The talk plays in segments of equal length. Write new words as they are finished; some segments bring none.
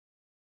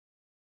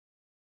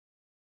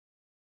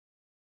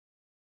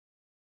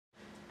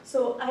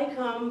So I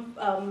come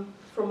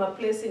from a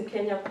place in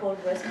Kenya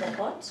called West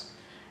Pokot.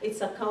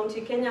 It's a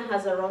county. Kenya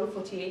has around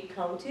 48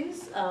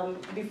 counties.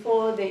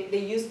 Before, they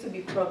used to be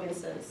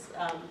provinces.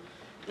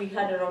 We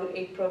had around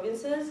 8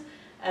 provinces.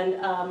 And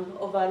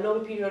over a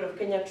long period of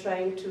Kenya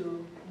trying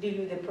to deal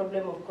with the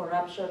problem of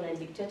corruption and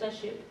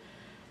dictatorship,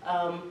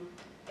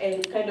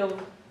 and kind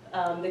of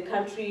the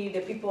country,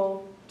 the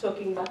people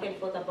talking back and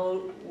forth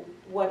about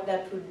what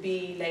that would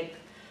be, like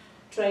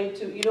trying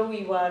to,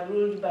 we were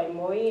ruled by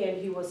Moi,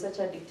 and he was such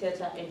a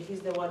dictator, and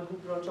he's the one who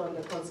brought on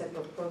the concept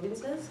of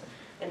provinces.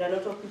 And a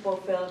lot of people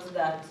felt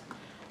that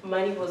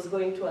money was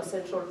going to a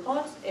central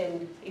pot,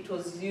 and it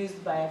was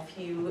used by a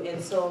few.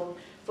 And so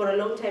for a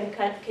long time,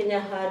 Kenya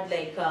had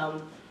like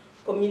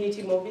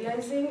community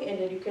mobilizing and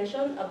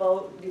education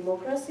about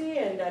democracy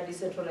and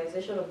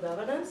decentralization of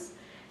governance.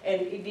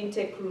 And it didn't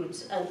take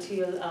root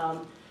until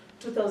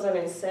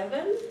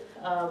 2007,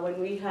 when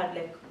we had,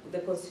 like, the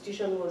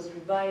constitution was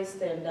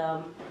revised,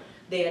 and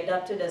they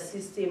adopted a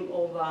system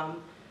of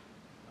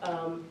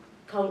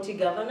county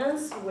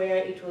governance where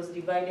it was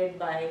divided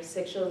by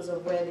sections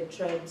of where the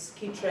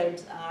key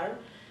tribes are.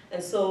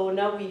 And so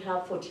now we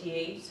have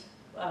 48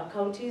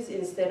 counties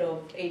instead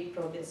of 8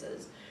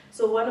 provinces.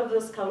 So one of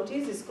those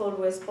counties is called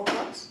West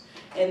Pokot,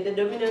 and the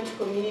dominant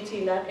community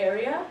in that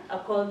area are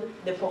called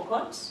the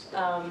Pokot.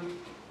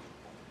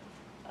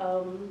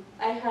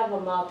 I have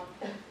a map.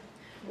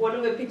 One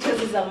of the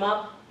pictures is a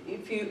map.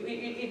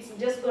 It's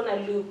just gonna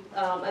loop.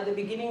 At the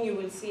beginning, you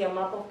will see a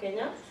map of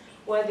Kenya,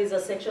 where there's a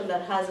section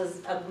that has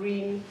a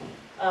green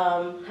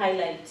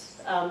highlight.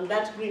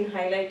 That green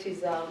highlight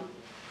is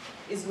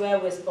where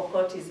West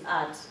Pokot is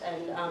at.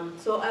 And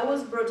so I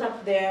was brought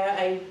up there.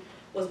 I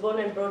was born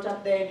and brought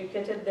up there,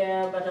 educated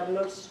there, but I'm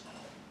not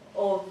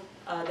of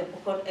the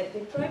Pokot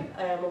ethnic tribe.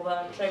 I am of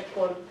a tribe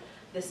called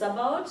the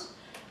Sabaot.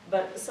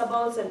 But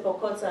Sabaots and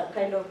Pokots are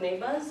kind of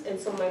neighbors, and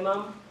so my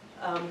mom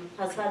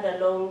has had a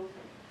long,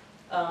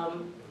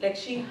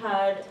 she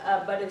had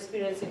a bad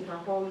experience in her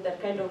home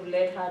that kind of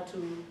led her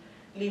to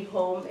leave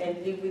home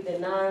and live with the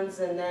nuns,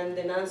 and then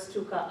the nuns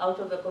took her out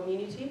of the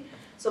community.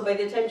 So by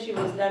the time she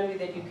was done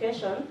with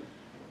education,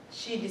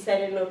 she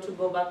decided not to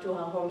go back to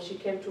her home. She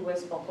came to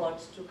West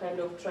Pokot to kind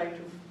of try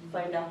to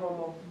find a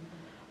home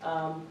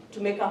to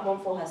make a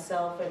home for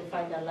herself and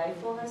find a life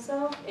for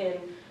herself. And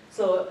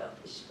so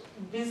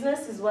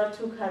business is what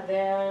took her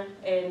there,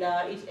 and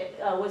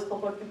West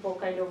Pokot people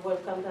kind of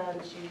welcomed her,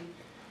 and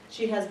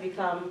she has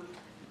become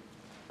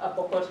a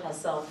Pokot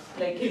herself.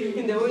 Like,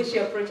 in the way she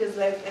approaches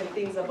life and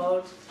thinks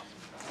about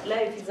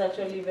life is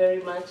actually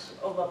very much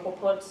of a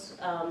Pokot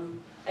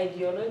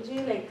ideology.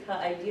 Like, her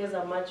ideas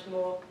are much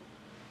more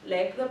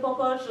like the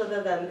Pokot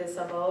rather than the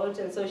Sabaot,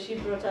 and so she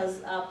brought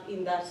us up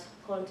in that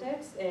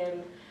context.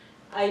 And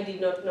I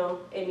did not know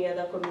any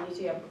other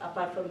community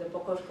apart from the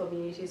Pokot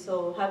community.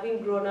 So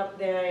having grown up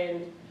there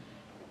and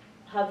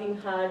having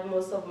had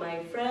most of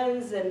my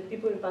friends and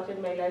people impacted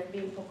my life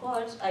being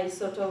Pokot, I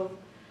sort of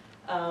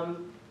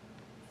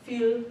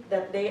feel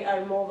that they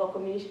are more of a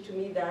community to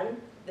me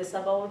than the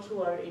Sabaot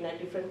who are in a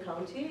different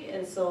county.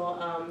 And so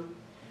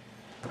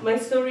my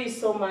story is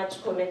so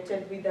much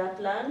connected with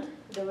that land,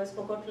 the West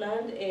Pokot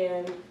land,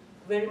 and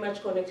very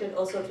much connected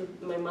also to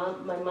my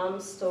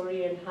mom's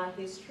story and her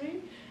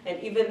history.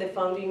 And even the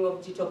founding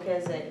of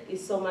Jitokeze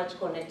is so much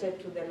connected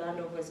to the land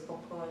of West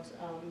Pokot.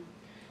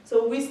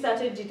 So we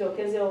started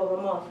Jitokeze or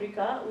Mama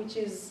Africa, which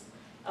is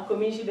a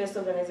community-based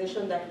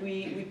organization that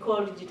we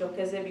called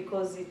Jitokeze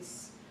because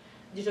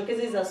Jitokeze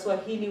is a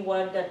Swahili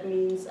word that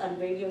means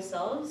unveil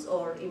yourselves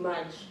or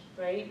emerge,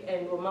 right?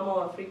 And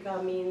Mama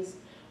Africa means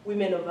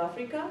women of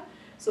Africa.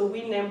 So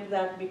we named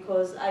that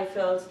because I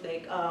felt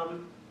like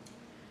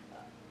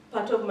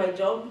part of my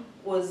job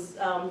was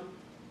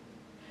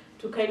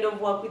to kind of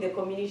work with the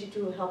community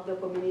to help the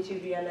community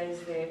realize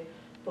the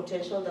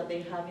potential that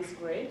they have is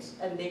great,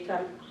 and they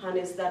can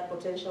harness that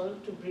potential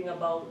to bring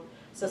about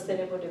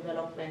sustainable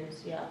development,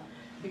 yeah.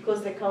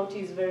 Because the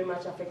county is very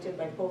much affected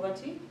by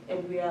poverty,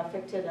 and we are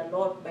affected a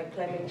lot by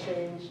climate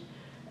change.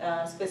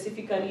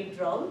 Specifically,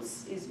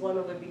 droughts is one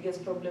of the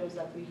biggest problems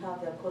that we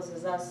have that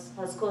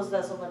has caused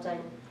us over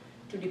time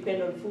to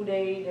depend on food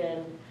aid,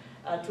 and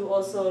to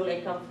also,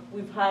 like,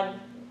 we've had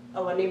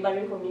our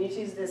neighboring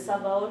communities, the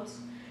Sabaot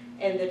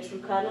and the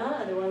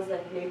Turkana are the ones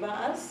that neighbor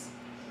us,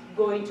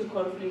 go into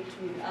conflict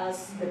with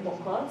us, the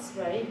Pokots,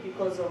 right,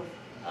 because of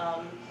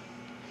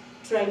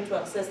trying to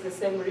access the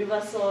same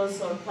river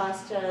source or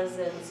pastures.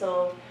 And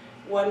so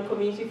one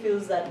community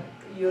feels that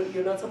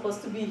you're not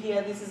supposed to be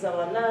here, this is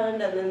our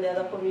land, and then the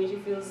other community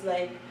feels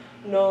like,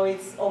 no,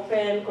 it's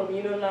open,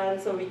 communal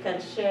land, so we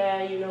can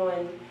share,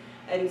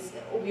 and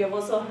we have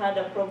also had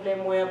a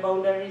problem where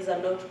boundaries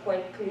are not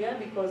quite clear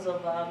because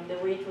of the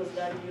way it was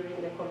done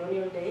during the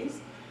colonial days.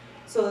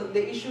 So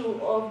the issue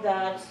of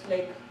that,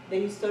 like the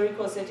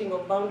historical setting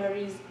of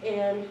boundaries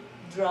and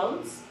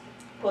droughts,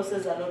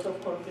 causes a lot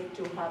of conflict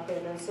to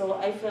happen. And so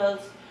I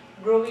felt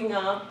growing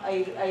up,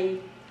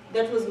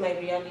 that was my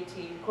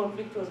reality.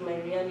 Conflict was my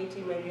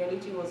reality. My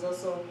reality was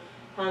also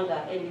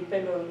hunger and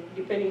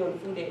depending on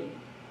food aid.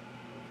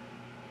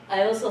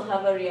 I also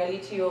have a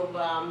reality of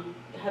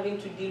having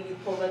to deal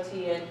with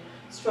poverty and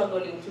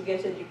struggling to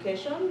get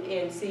education,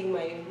 and seeing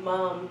my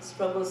mom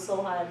struggle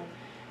so hard,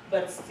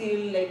 but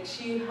still, like,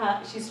 she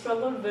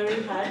struggled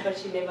very hard, but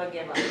she never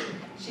gave up.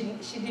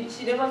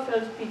 She never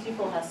felt pity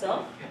for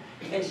herself,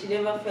 and she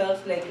never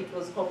felt like it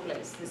was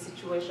hopeless, the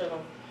situation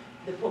of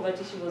the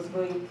poverty she was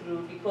going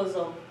through, because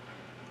of,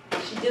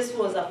 she just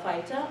was a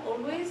fighter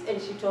always,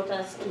 and she taught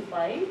us to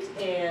fight,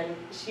 and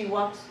she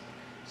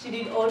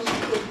did all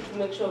she could to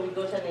make sure we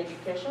got an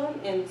education.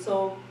 And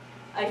so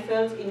I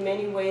felt in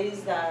many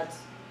ways that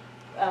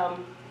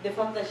the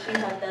fact that she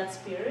had that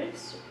spirit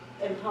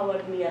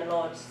empowered me a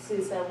lot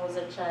since I was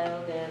a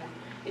child, and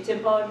it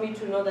empowered me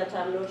to know that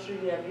I'm not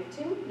really a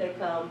victim. Like,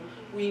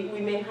 we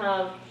may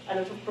have a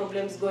lot of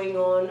problems going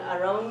on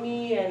around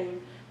me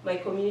and my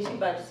community,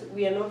 but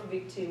we are not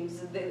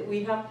victims.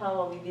 We have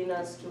power within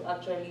us to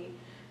actually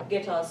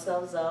get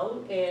ourselves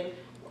out. And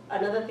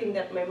another thing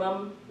that my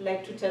mom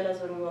liked to tell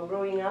us when we were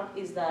growing up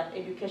is that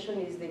education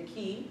is the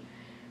key,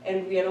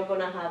 and we are not going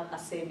to have a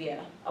savior.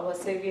 Our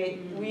savior,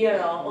 we are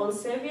our own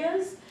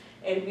saviors,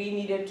 and we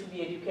needed to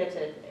be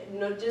educated.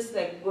 Not just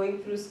like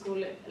going through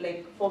school,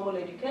 like formal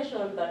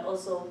education, but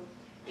also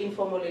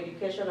informal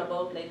education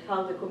about like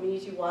how the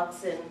community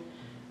works,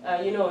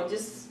 and you know,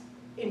 just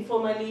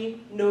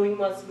informally knowing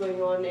what's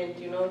going on, and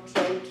you know,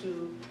 trying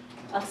to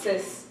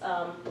access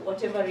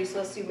whatever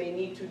resource you may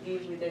need to deal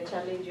with the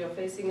challenge you're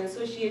facing. And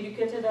so she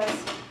educated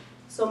us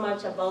so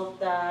much about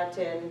that,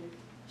 and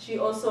she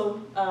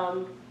also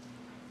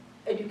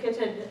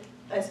educated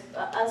us,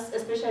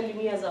 especially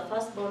me as a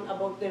firstborn,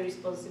 about the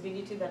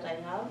responsibility that I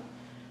have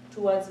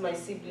towards my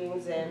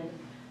siblings, and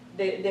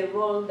the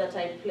role that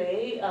I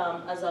play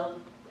as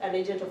an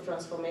agent of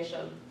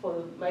transformation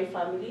for my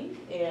family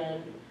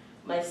and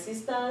my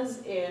sisters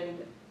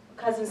and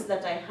cousins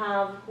that I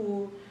have,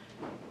 who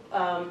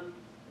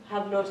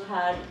have not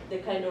had the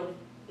kind of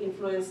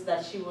influence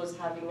that she was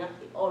having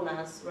on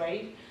us,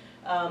 right?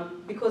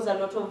 Because a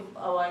lot of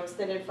our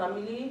extended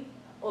family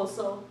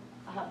also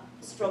have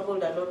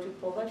struggled a lot with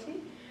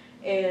poverty,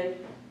 and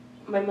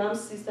my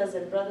mom's sisters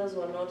and brothers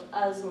were not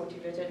as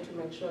motivated to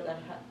make sure that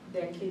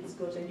their kids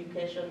got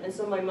education. And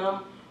so my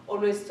mom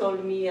always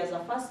told me as a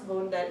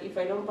firstborn that if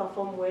I don't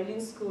perform well in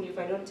school, if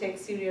I don't take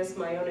serious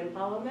my own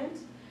empowerment,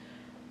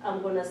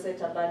 I'm going to set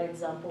a bad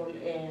example,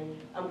 and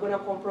I'm going to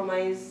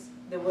compromise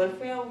the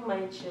welfare of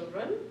my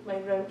children, my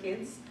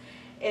grandkids,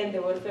 and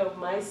the welfare of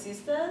my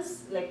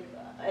sisters, like,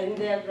 and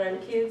their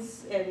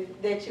grandkids, and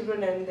their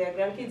children and their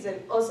grandkids,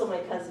 and also my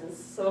cousins.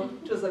 So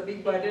it was a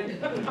big burden.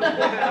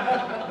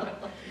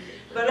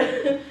 But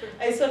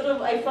I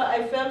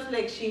felt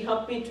like she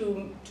helped me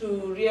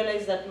to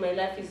realize that my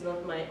life is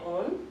not my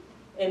own,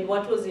 and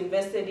what was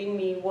invested in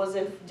me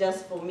wasn't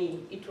just for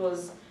me. It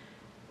was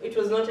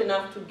not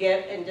enough to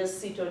get and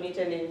just sit on it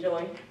and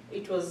enjoy.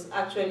 It was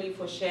actually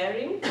for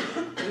sharing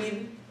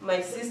with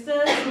my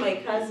sisters, my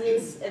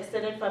cousins,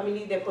 extended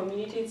family, the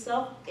community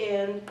itself,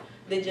 and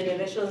the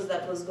generations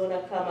that was going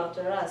to come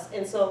after us.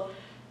 And so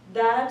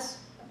that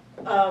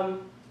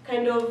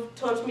kind of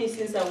taught me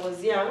since I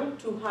was young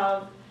to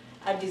have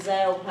a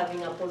desire of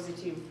having a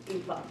positive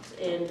impact,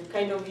 and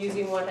kind of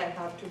using what I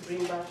have to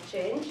bring back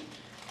change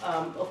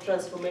of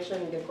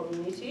transformation in the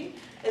community.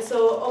 And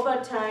so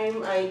over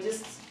time, I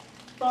just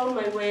found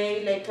my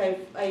way. Like,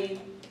 I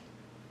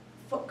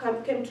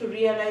came to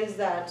realize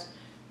that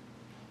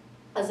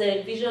as I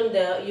envisioned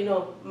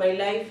my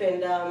life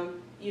and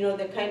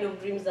the kind of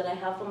dreams that I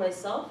have for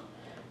myself,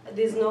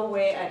 there's no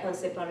way I can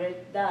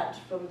separate that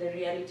from the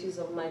realities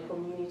of my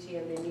community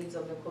and the needs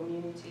of the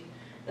community.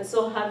 And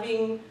so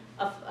having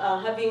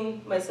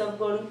myself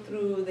gone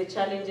through the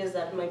challenges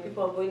that my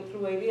people are going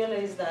through, I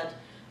realized that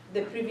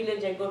the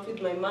privilege I got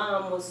with my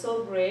mom was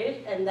so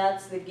great, and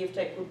that's the gift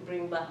I could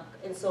bring back.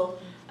 And so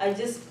I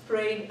just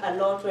prayed a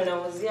lot when I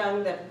was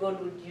young that God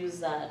would use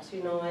that,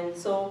 And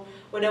so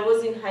when I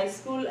was in high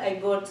school, I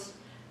got,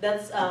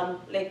 that's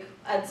like,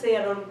 I'd say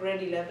around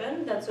grade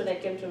 11, that's when I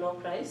came to know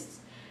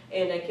Christ.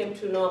 And I came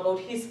to know about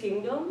His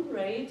kingdom,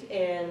 right?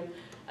 And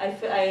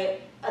at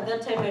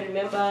that time, I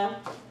remember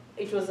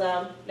it was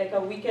like a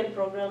weekend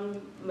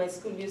program my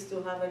school used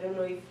to have. I don't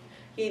know if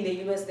here in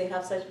the US they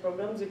have such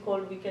programs. We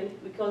call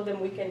them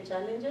weekend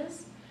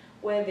challenges,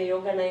 where they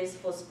organize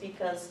for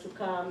speakers to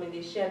come and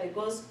they share the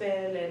gospel,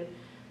 and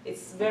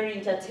it's very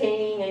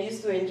entertaining. I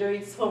used to enjoy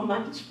it so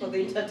much for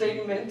the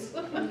entertainment.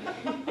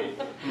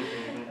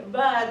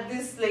 But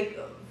this, like,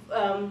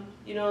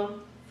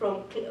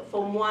 from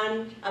Form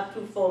 1 up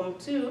to Form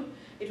 2,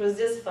 it was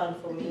just fun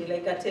for me,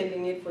 like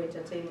attending it for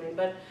entertainment.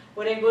 But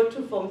when I got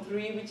to Form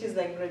 3, which is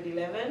like grade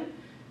 11,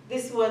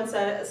 this one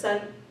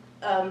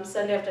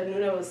Sunday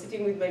afternoon, I was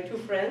sitting with my two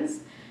friends,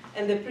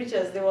 and the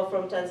preachers, they were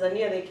from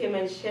Tanzania, they came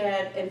and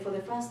shared, and for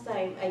the first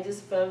time, I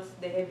just felt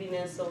the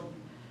heaviness of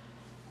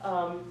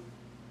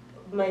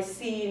my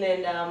sin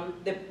and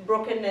the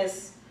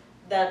brokenness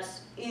that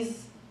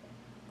is,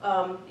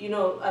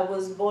 I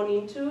was born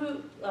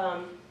into,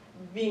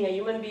 being a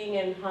human being,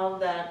 and how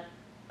that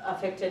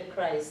affected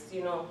Christ,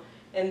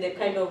 and the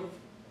kind of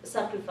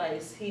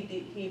sacrifice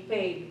he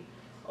paid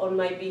on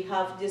my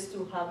behalf just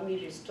to have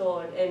me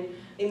restored. And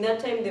in that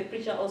time, the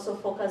preacher also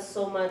focused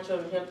so much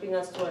on helping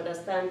us to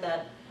understand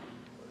that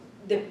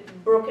the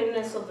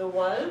brokenness of the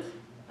world,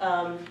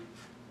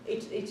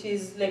 it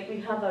is like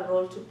we have a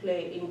role to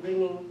play in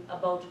bringing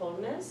about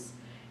wholeness.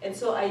 And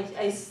so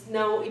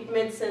now it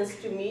made sense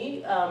to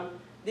me.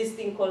 This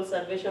thing called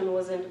salvation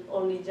wasn't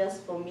only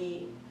just for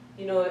me.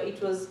 You know,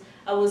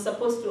 I was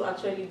supposed to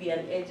actually be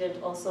an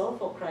agent also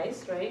for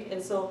Christ, right?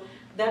 And so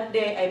that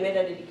day I made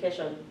a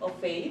dedication of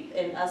faith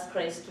and asked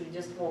Christ to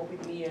just walk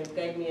with me and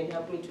guide me and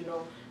help me to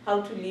know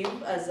how to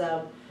live as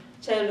a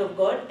child of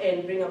God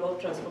and bring about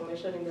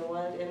transformation in the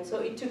world. And so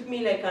it took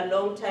me like a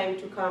long time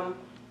to come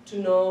to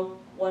know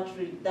what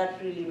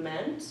that really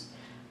meant.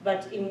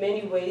 But in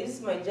many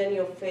ways, my journey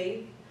of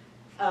faith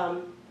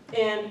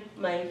and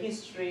my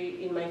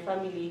history in my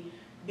family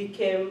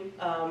became,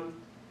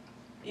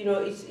 you know,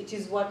 it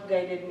is what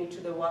guided me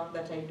to the work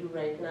that I do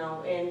right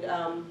now.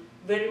 And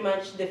very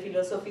much the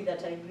philosophy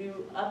that I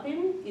grew up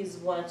in is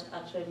what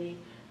actually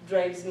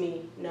drives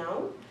me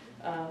now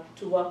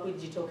to work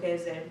with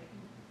Jitokeze.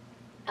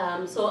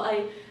 So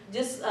I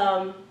just,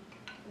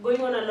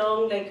 going on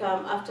along, like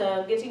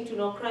after getting to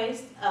know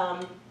Christ,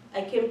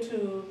 I came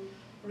to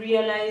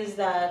realize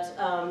that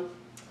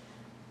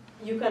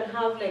you can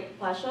have like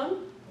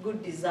passion,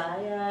 good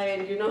desire,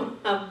 and you know,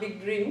 have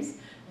big dreams,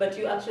 but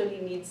you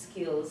actually need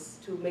skills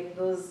to make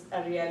those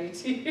a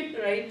reality,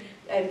 right?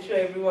 I'm sure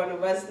every one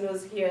of us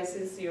knows here,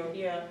 since you're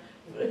here,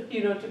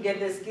 you know, to get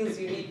the skills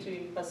you need to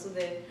pursue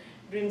the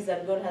dreams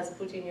that God has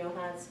put in your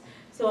hearts.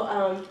 So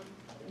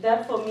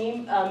that for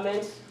me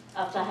meant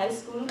after high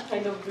school,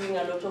 kind of doing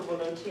a lot of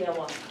volunteer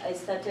work.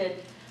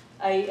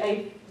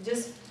 I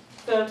just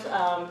felt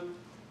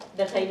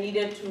that I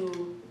needed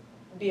to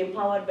be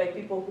empowered by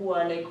people who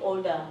are like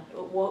older,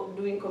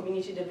 doing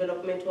community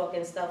development work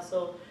and stuff.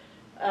 So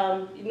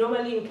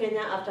normally in Kenya,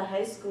 after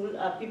high school,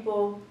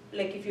 people,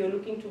 like if you're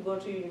looking to go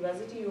to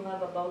university, you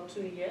have about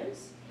 2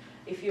 years.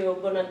 If you're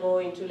gonna go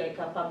into like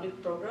a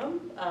public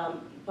program,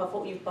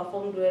 you've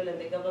performed well and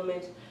the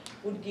government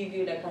would give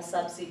you like a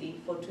subsidy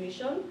for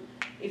tuition.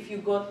 If you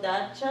got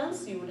that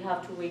chance, you would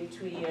have to wait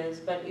 2 years.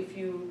 But if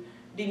you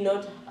did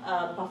not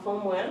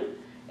perform well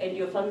and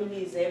your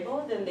family is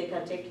able, then they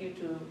can take you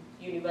to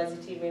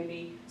university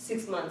maybe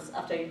 6 months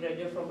after you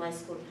graduate from high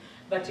school.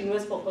 But in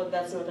West Pokot,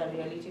 that's not a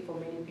reality for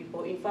many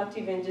people. In fact,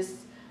 even just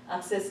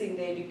accessing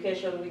the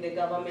education with the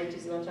government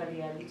is not a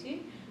reality,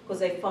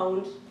 because I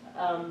found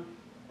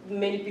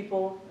many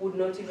people would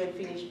not even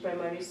finish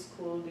primary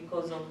school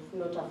because of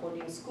not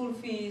affording school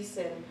fees,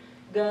 and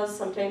girls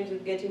sometimes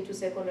would get into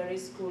secondary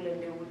school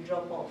and they would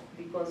drop off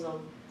because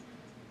of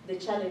the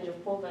challenge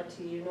of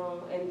poverty, you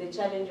know, and the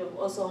challenge of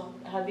also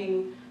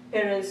having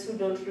parents who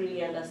don't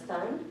really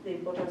understand the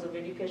importance of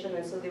education,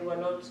 and so they were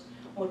not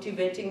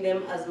motivating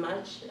them as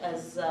much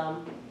as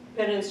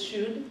parents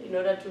should in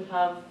order to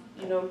have,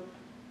 you know,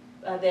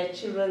 their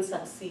children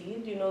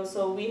succeed, you know.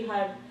 So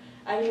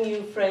I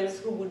knew friends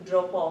who would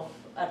drop off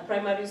at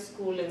primary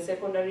school and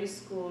secondary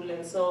school,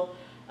 and so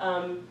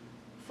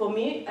for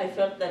me, I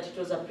felt that it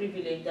was a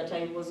privilege that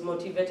I was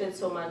motivated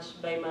so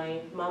much by my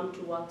mom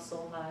to work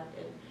so hard.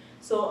 And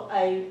so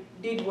I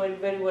did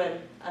very well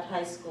at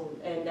high school,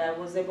 and I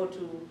was able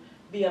to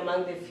be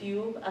among the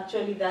few.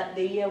 Actually,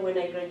 the year when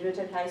I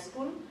graduated high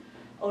school,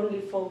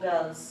 only 4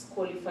 girls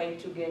qualified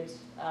to get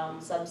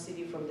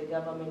subsidy from the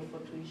government for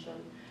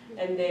tuition.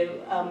 And there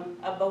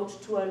about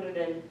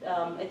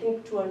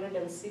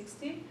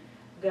 260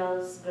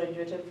 girls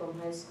graduated from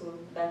high school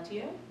that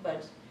year,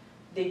 but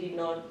they did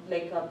not,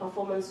 like,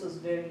 performance was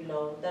very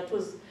low. That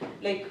was,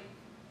 like,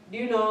 do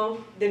you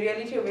know the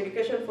reality of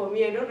education for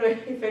me? I don't know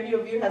if any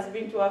of you has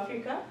been to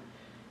Africa.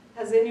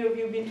 Has any of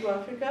you been to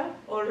Africa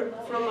or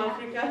from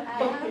Africa?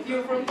 If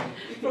you're from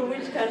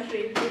which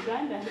country?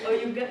 Uganda. Oh,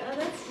 Uganda. Oh,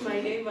 that's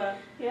my neighbor.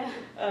 Yeah.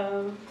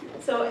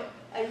 So,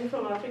 are you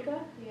from Africa?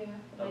 Yeah,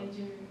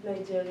 Nigeria.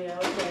 Nigeria,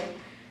 okay.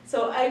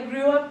 So I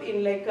grew up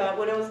in like,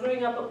 when I was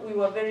growing up, we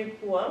were very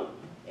poor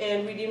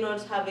and we did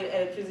not have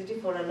electricity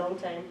for a long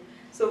time.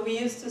 So we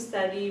used to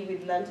study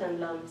with lantern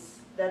lamps.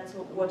 That's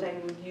what I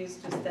would use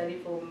to study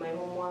for my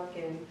homework.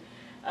 And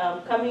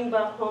coming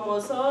back home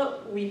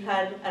also, we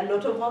had a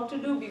lot of work to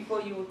do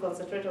before you would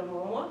concentrate on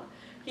homework.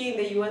 Here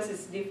in the US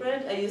it's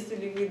different. I used to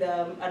live with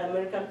an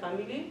American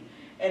family,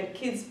 and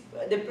kids,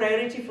 the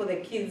priority for the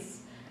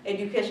kids'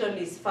 education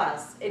is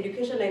first,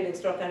 education and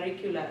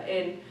extracurricular.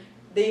 And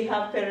they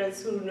have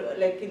parents who,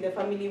 like in the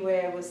family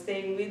where I was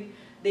staying with,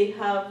 they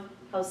have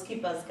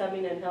housekeepers come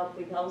in and help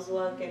with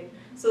housework, and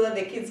so that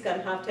the kids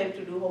can have time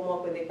to do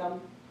homework when they come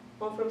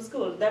home from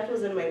school. That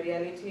wasn't my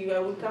reality. I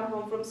would come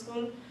home from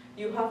school,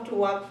 you have to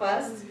work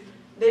first,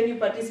 then you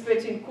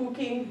participate in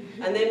cooking,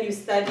 and then you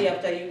study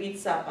after you eat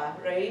supper,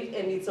 right?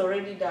 And it's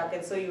already dark,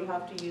 and so you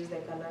have to use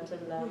like a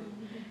lantern lamp.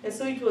 And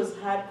so it was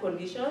hard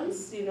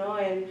conditions, you know,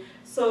 and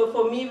so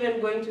for me,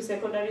 even going to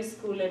secondary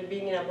school and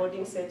being in a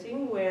boarding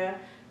setting where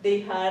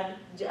they had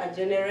a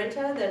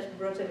generator that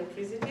brought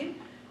electricity,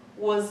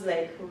 was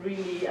like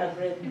really a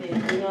great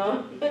thing, you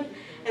know.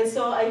 And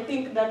so I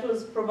think that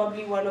was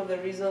probably one of the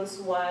reasons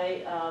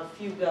why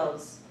few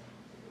girls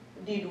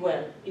did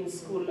well in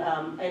school.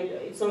 And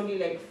it's only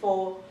like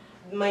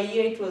my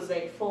year it was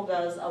like 4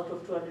 girls out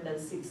of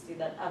 260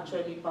 that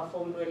actually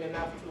performed well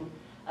enough to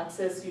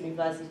access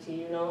university,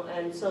 you know.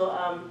 And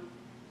so,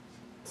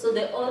 so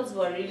the odds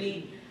were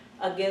really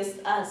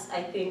against us,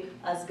 I think,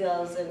 as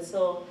girls. And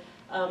so,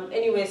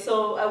 anyway,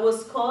 so I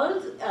was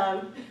called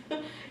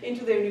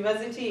into the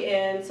university,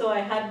 and so I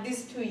had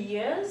these 2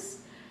 years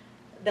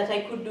that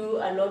I could do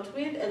a lot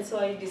with, and so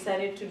I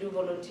decided to do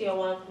volunteer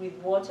work with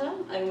water.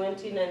 I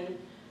went in and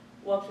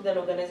worked with an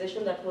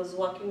organization that was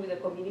working with the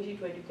community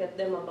to educate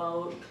them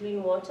about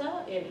clean water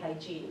and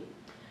hygiene.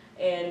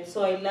 And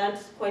so I learned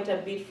quite a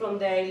bit from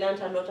there. I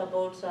learned a lot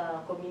about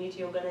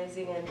community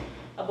organizing and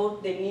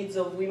about the needs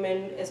of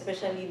women,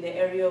 especially in the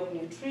area of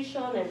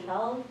nutrition and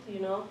health,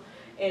 you know,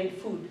 and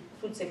food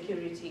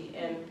security.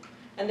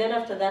 And then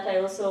after that, I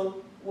also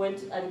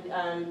went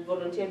and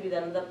volunteered with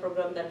another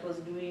program that was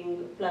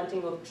doing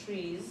planting of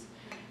trees.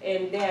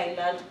 And there I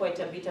learned quite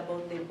a bit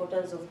about the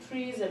importance of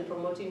trees and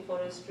promoting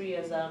forestry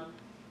as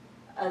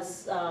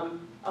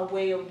a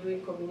way of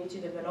doing community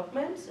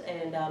development.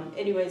 And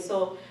anyway,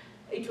 so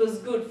it was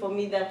good for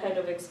me, that kind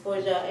of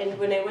exposure. And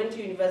when I went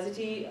to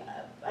university,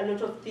 a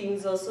lot of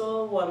things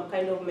also were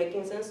kind of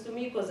making sense to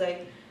me, because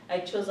I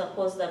chose a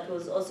course that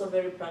was also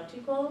very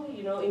practical.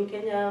 You know, in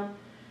Kenya,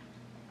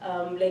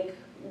 like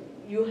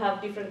you have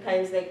different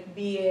kinds like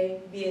BA,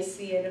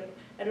 BSc, and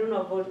I don't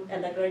know about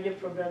undergraduate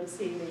programs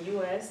in the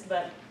US,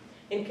 but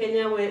in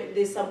Kenya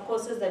there's some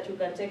courses that you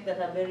can take that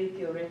are very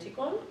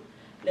theoretical.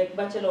 Like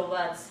Bachelor of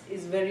Arts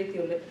is very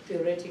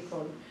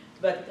theoretical.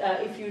 But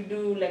if you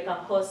do like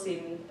a course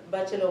in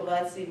Bachelor of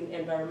Arts in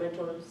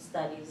Environmental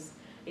Studies,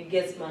 it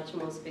gets much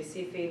more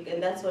specific,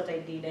 and that's what I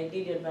did. I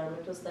did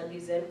Environmental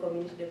Studies and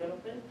Community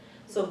Development,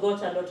 so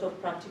got a lot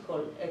of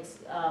practical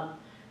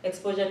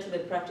exposure to the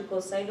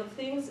practical side of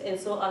things. And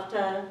so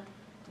after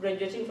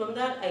graduating from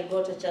that, I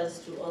got a chance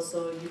to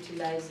also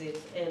utilize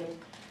it.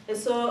 And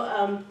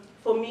so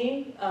for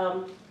me,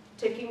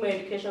 taking my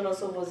education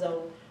also was a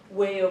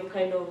way of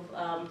kind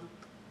of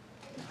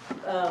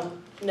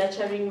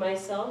nurturing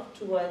myself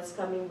towards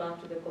coming back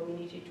to the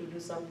community to do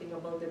something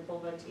about the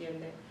poverty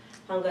and the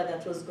hunger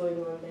that was going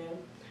on there.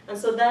 And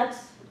so that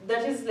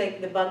is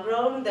like the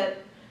background that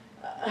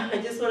I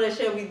just want to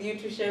share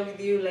with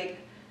you, like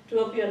to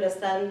help you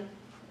understand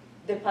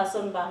the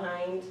person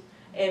behind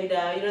and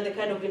you know, the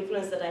kind of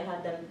influence that I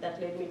had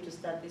that led me to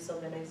start this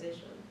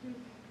organization.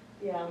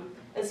 Yeah,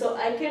 and so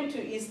I came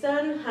to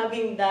Eastern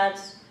having that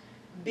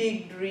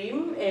big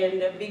dream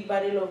and a big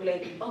burden of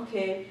like,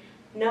 okay,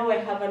 now I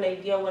have an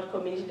idea what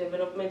community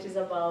development is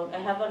about. I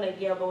have an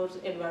idea about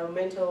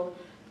environmental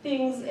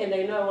things, and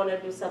I know I want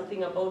to do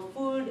something about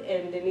food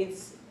and the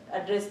needs,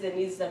 address the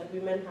needs that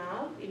women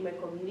have in my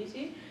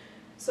community.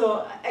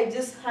 So I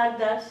just had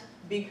that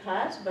big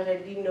heart, but I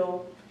didn't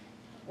know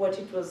what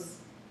it was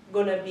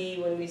gonna be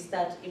when we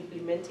start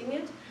implementing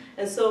it.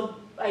 And so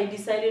I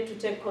decided to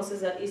take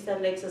courses at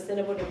Eastern, like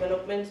sustainable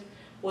development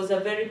was a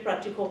very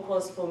practical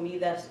course for me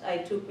that I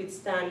took with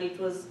Stan. It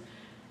was,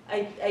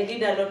 I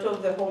did a lot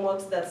of the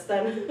homeworks that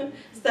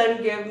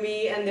Stan gave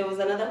me, and there was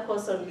another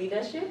course on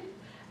leadership.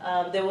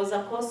 There was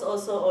a course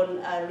also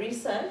on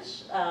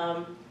research,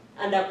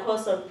 and a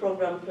course on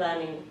program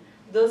planning.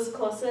 Those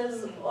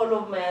courses, all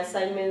of my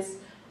assignments,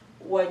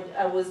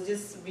 I was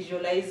just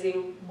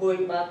visualizing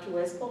going back to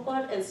West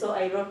Pokot, and so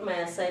I wrote my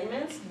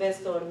assignments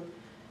based on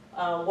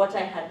what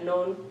I had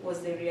known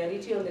was the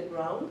reality on the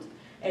ground.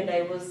 And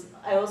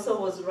I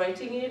also was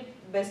writing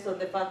it based on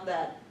the fact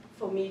that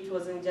for me it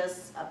wasn't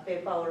just a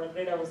paper or a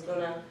grade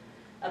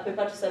a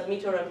paper to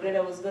submit or a grade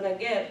I was gonna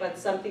get, but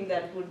something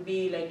that would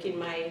be like in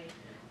my,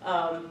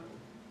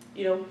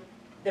 you know,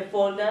 the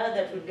folder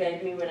that would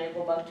guide me when I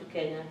go back to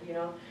Kenya, you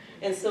know.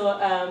 And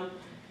so,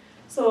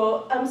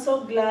 so I'm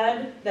so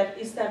glad that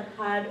Eastern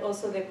had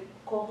also the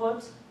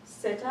cohort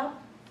set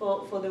up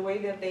for the way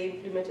that they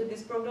implemented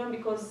this program,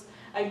 because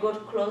I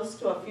got close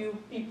to a few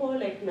people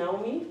like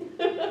Naomi.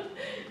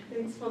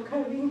 Thanks for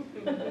coming.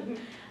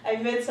 I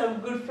met some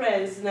good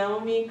friends,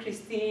 Naomi,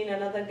 Christine,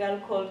 another girl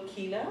called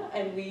Kila,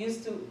 and we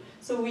used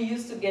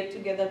to get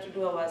together to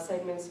do our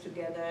assignments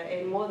together.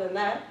 And more than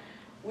that,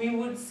 we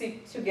would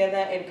sit together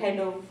and kind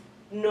of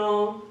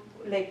know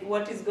like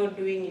what is God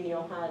doing in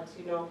your heart,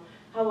 you know,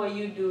 how are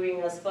you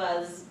doing as far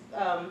as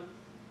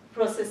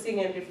processing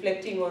and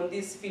reflecting on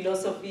these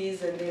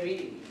philosophies and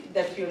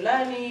that you're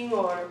learning,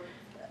 or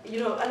you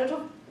know, a lot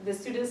of the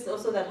students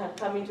also that had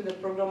come into the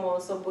program were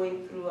also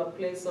going through a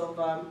place of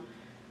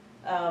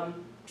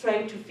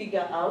trying to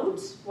figure out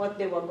what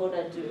they were going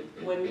to do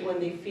when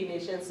they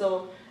finish. And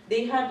so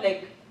they had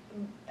like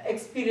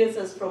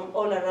experiences from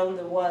all around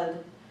the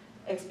world,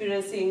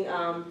 experiencing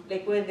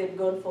like where they'd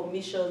gone for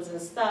missions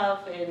and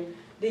stuff, and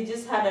they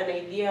just had an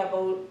idea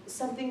about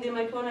something they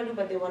might want to do,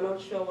 but they were not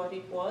sure what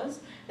it was.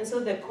 And so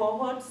the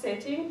cohort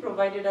setting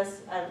provided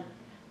us a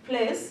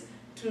place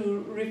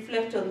to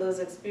reflect on those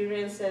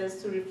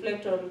experiences, to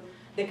reflect on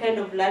the kind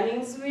of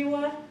learnings we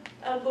were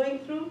are going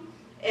through,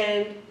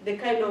 and the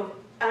kind of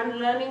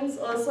unlearnings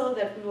also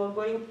that we were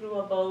going through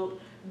about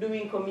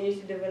doing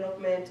community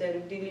development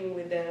and dealing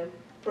with the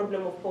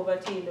problem of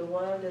poverty in the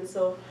world. And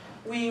so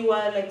we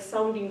were like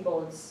sounding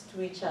boards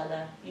to each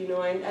other, you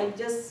know, and I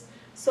just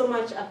so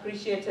much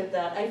appreciated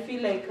that. I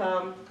feel like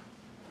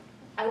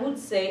I would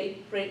say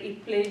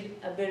it played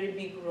a very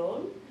big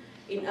role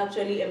in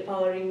actually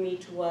empowering me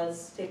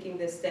towards taking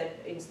the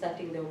step in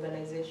starting the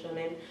organization.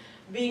 And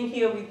being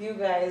here with you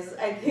guys,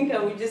 I think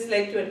I would just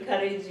like to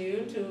encourage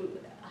you to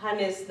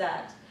harness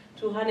that,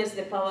 to harness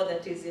the power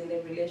that is in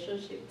the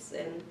relationships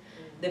and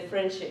the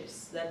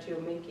friendships that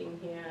you're making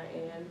here.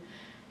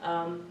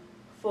 And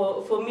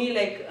for me,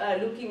 like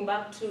looking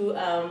back to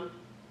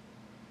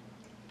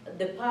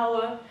the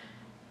power,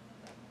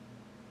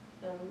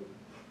 I'll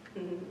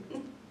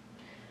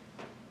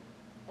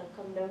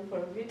come down for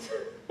a bit.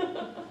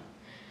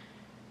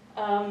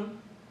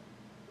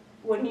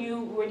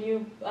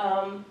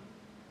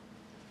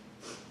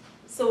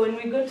 So when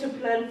we go to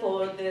plan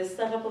for the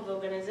startup of the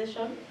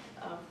organization,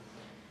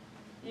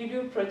 you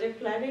do project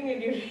planning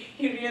and you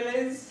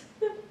realize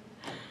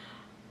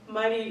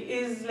money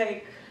is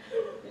like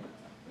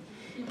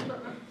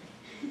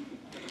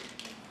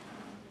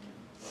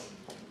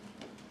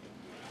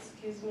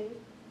excuse me.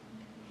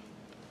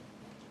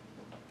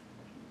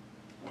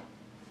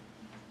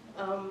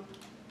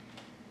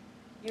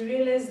 You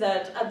realize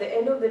that at the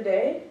end of the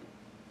day,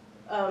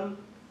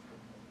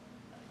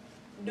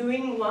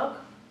 doing work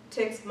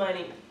takes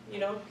money, you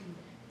know,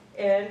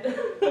 and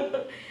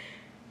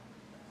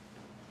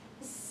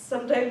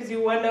sometimes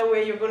you wonder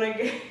where you're gonna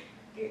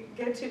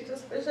get it,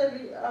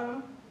 especially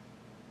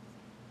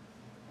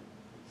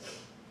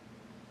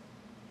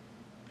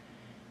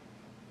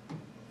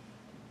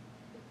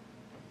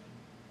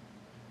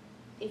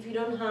if you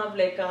don't have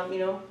like you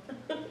know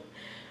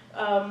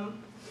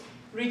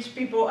rich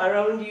people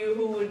around you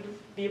who would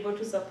be able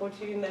to support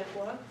you in that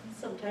work.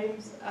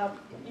 Sometimes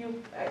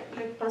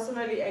like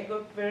personally, I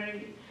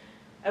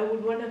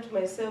would wonder to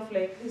myself,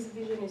 like, this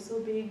vision is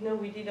so big, now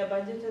we did a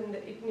budget and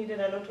it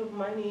needed a lot of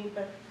money,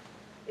 but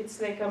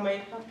it's like I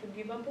might have to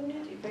give up on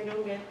it if I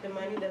don't get the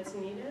money that's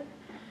needed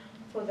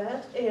for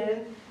that.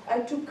 And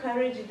I took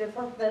courage in the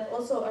fact that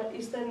also at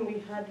Eastern we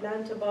had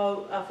learned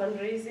about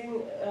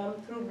fundraising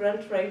through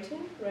grant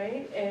writing,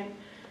 right? And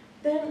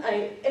then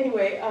I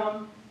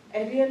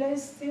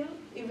realized still,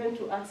 even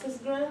to access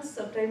grants,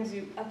 sometimes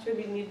you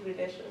actually need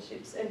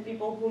relationships and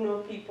people who know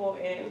people.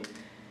 And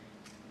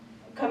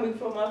coming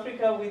from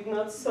Africa with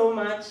not so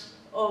much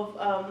of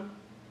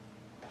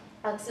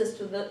access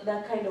to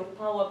that kind of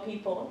power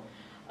people,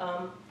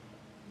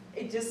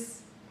 it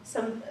just,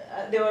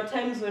 there were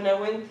times when I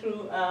went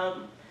through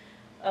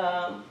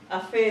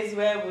a phase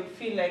where I would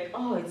feel like,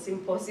 oh, it's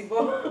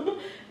impossible.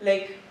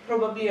 Like,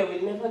 probably I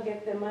will never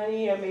get the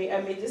money. I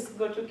may just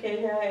go to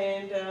Kenya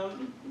and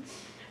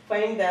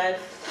find that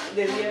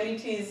the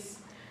reality is,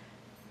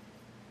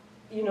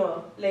 you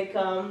know, like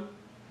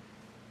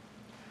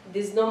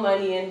there's no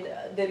money, and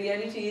the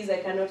reality is I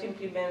cannot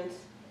implement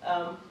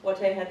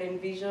what I had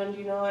envisioned,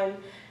 you know,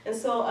 and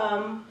so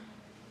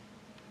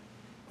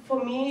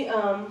for me,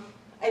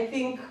 I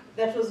think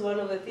that was one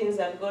of the things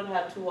that God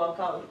had to work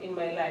out in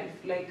my life,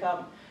 like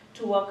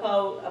to work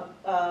out,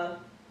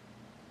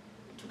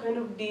 to kind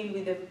of deal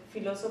with the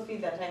philosophy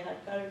that I had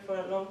carried for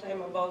a long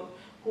time about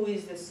who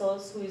is the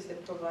source, who is the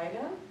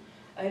provider.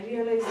 I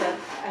realized that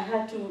I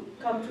had to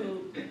come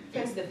to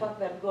face the fact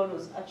that God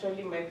was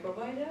actually my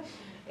provider,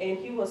 and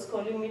He was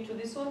calling me to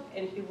this work,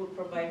 and He would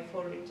provide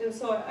for it. And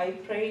so I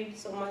prayed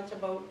so much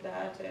about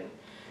that. And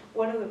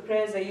one of the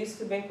prayers I used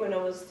to make when I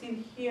was still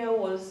here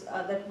was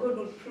that God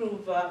would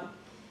prove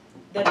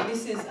that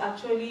this is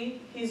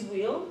actually His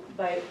will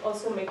by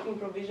also making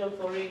provision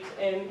for it,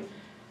 and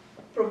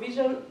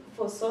provision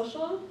for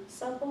social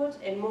support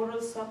and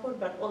moral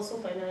support, but also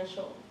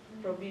financial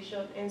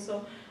provision. And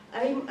so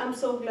I'm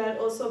so glad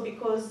also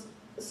because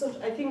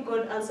I think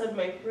God answered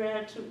my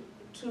prayer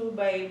too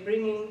by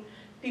bringing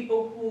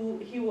people who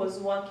He was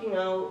working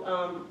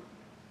out,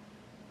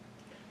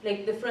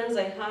 like the friends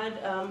I had.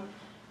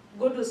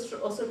 God was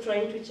also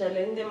trying to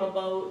challenge them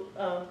about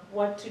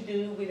what to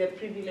do with the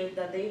privilege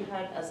that they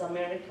had as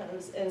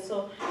Americans. And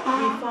so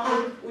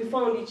we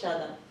found each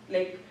other.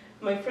 Like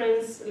my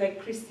friends,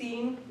 like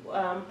Christine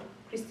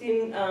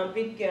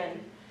Bitgan,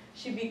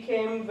 she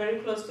became very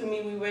close to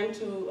me. We went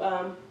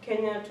to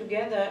Kenya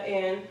together,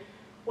 and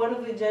one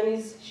of the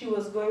journeys she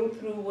was going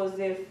through was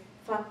the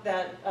fact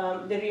that,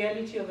 the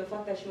reality of the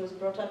fact that she was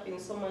brought up in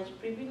so much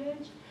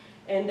privilege,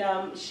 and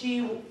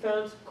she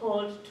felt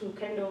called to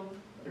kind of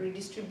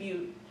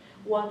redistribute,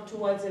 work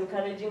towards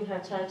encouraging her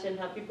church and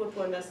her people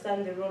to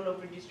understand the role of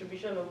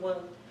redistribution of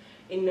wealth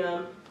in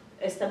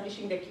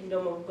establishing the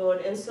kingdom of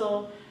God. And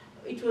so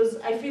it was,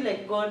 I feel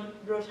like God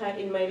brought her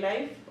in my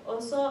life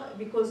also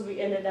because we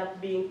ended up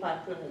being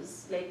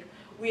partners. Like,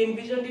 we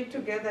envisioned it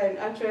together, and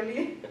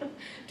actually,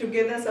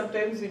 together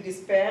sometimes we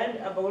despaired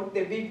about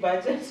the big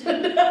budget.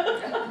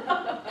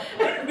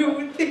 We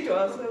would think to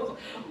ourselves,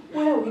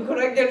 where are we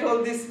gonna get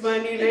all this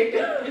money? Like,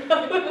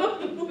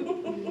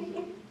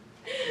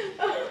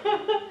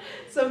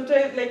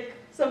 sometimes I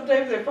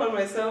found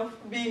myself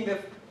being the,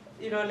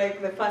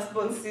 like the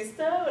firstborn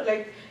sister.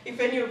 Like, if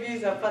any of you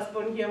is a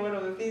firstborn here, one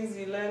of the things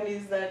you learn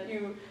is that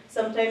you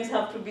sometimes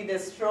have to be the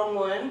strong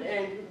one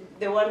and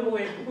the one who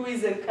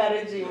is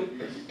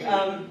encouraging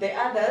the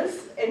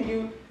others, and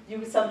you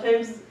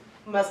sometimes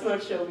must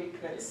not show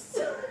weakness,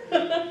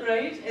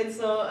 right? And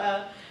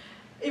so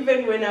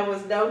even when I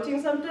was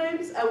doubting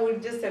sometimes, I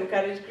would just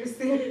encourage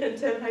Christine and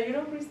tell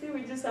her, Christine,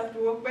 we just have to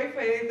walk by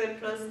faith and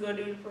trust God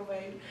will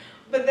provide.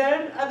 But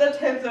then other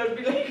times I would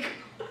be like,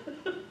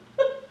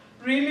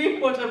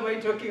 really, what am I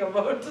talking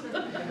about?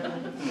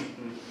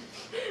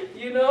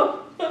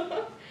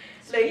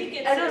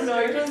 Like, I don't know,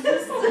 it was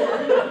just...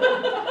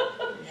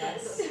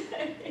 Yes.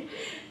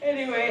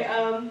 Anyway,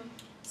 I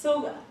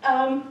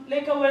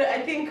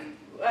think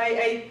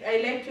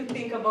I like to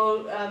think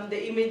about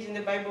the image in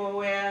the Bible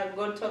where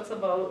God talks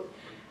about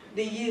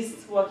the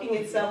yeast working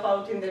itself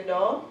out in the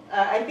dough.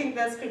 I think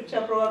that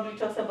scripture probably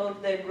talks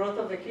about the growth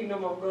of the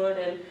kingdom of God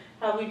and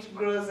how it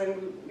grows,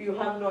 and you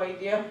have no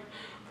idea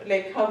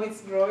like how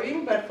it's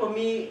growing. But for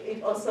me,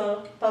 it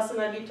also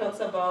personally talks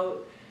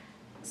about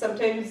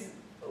sometimes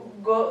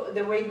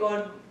the way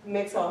God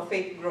makes our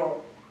faith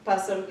grow.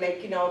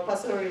 Like in our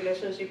personal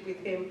relationship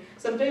with Him.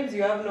 Sometimes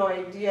you have no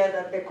idea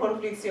that the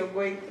conflicts you're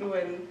going through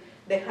and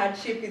the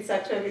hardship, it's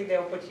actually the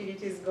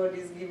opportunities God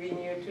is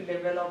giving you to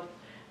develop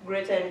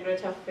greater and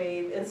greater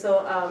faith. And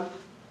so,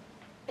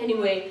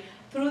 anyway,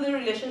 through the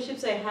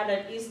relationships I had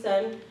at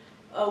Eastern,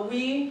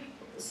 we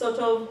sort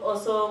of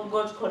also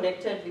got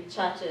connected with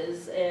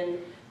churches, and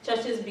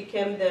churches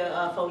became the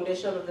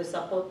foundation of the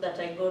support that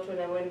I got when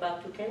I went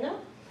back to Kenya.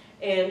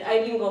 And I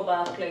didn't go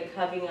back like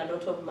having a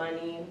lot of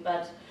money,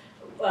 but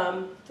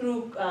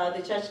through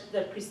the church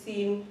that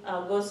Christine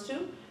goes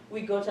to,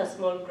 we got a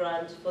small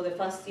grant for the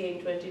first year in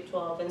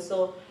 2012. And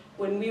so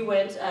when we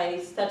went, I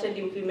started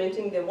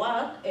implementing the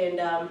work, and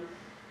a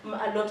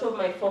lot of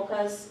my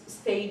focus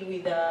stayed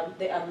with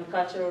the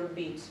agricultural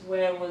bit,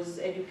 where I was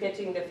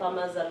educating the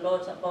farmers a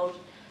lot about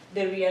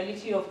the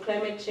reality of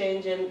climate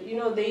change. And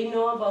they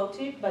know about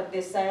it, but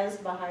the science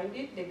behind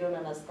it, they don't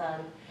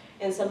understand.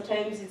 And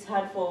sometimes it's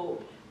hard for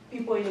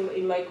people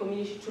in my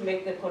community to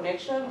make the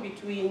connection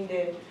between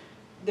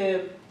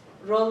the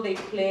role they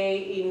play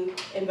in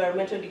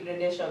environmental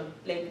degradation,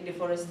 like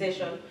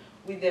deforestation,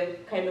 with the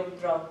kind of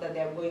drought that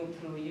they're going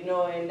through,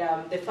 and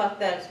the fact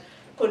that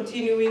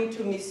continuing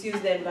to misuse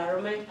the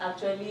environment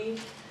actually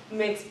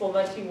makes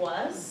poverty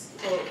worse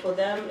for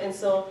them. And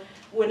so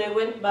when I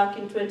went back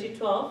in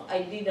 2012,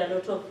 I did a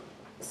lot of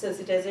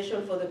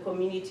sensitization for the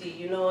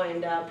community,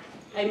 and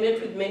I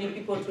met with many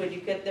people to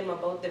educate them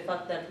about the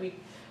fact that we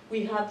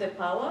have the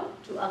power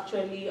to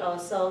actually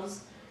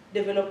ourselves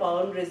develop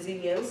our own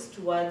resilience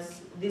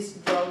towards these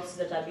droughts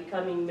that are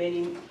becoming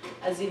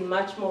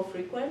much more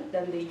frequent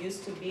than they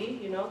used to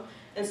be,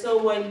 And so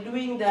while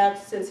doing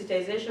that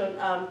sensitization,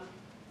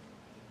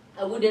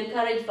 I would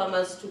encourage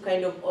farmers to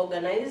kind of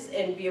organize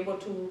and be able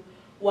to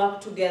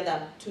work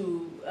together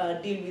to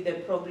deal with the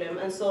problem.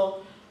 And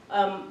so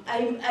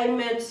I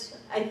met,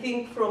 I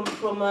think from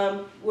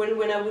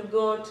when I would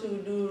go to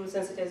do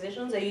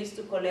sensitizations, I used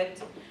to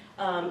collect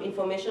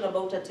information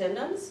about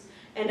attendance.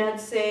 And I'd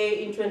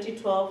say in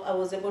 2012, I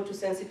was able to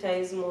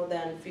sensitize more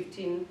than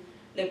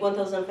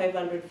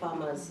 1,500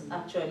 farmers,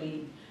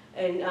 actually.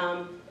 And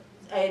I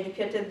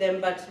educated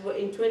them, but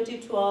in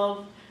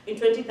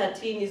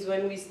 2013 is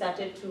when we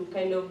started to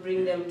kind of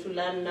bring them to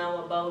learn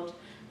now about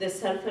the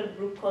self-help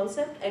group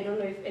concept. I don't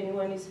know if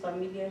anyone is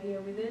familiar here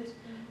with it,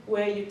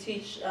 where you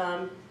teach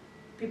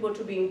people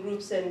to be in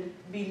groups and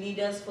be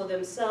leaders for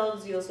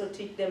themselves. You also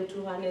teach them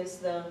to harness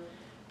the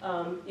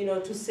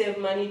to save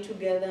money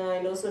together,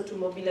 and also to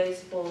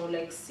mobilize for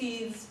like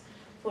seeds,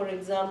 for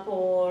example,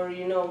 or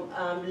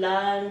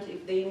land,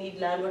 if they need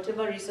land,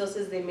 whatever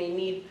resources they may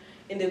need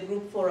in the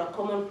group for a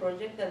common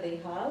project that they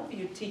have,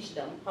 you teach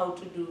them how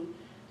to do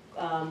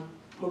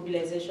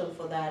mobilization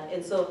for that.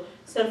 And so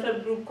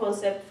self-help group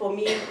concept, for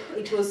me,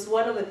 it was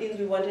one of the things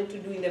we wanted to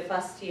do in the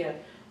first year.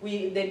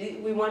 We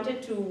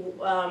wanted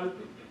to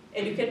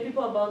educate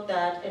people about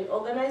that and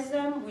organize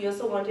them. We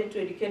also wanted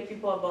to educate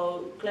people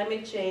about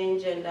climate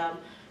change and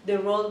the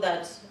role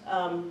that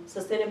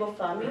sustainable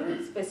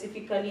farming,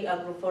 specifically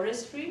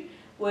agroforestry,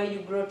 where you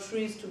grow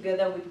trees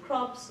together with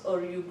crops,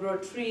 or you grow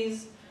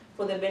trees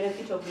for the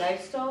benefit of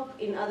livestock.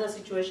 In other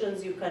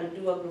situations, you can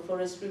do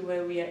agroforestry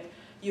where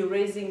you're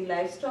raising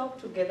livestock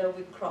together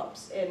with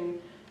crops and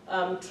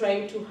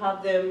trying to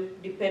have them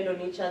depend on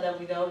each other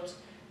without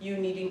you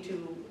needing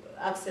to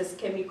access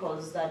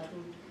chemicals that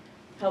would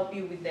help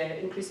you with the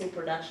increasing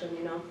production,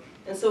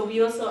 And so we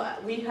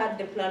had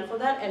the plan for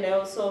that, and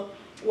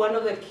one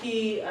of the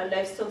key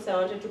livestock I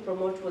wanted to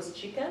promote was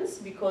chickens,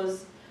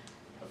 because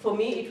for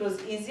me it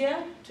was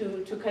easier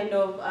to kind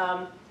of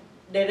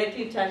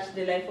directly touch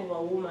the life of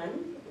a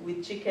woman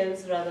with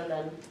chickens rather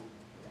than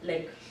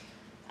like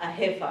a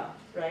heifer,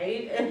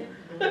 right?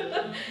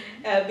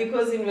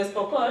 Because in West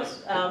Pokot,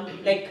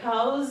 like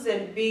cows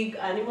and big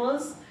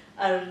animals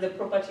are the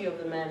property of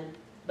the man.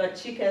 but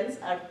chickens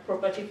are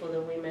property for the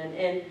women.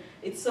 And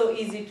it's so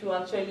easy to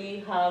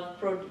actually have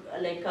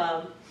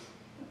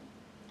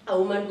a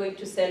woman going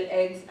to sell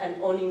eggs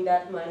and owning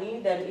that money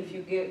than if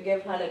you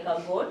gave her like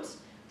a goat,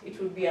 it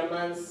would be a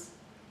man's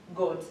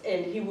goat,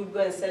 and he would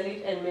go and sell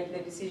it and make the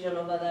decision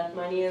over that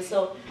money. And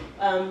so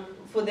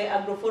for the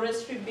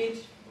agroforestry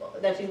bit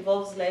that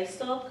involves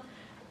livestock,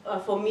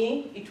 for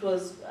me,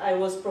 I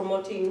was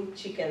promoting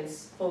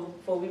chickens for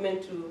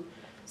women to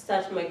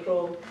start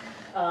micro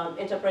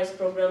enterprise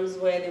programs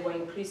where they were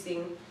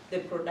increasing the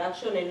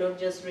production and not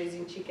just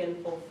raising chicken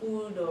for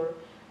food or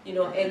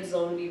eggs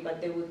only, but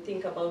they would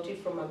think about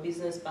it from a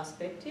business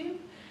perspective.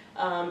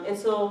 And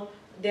so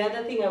the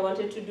other thing I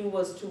wanted to do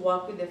was to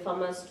work with the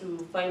farmers to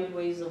find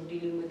ways of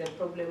dealing with the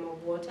problem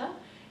of water.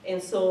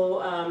 And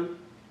so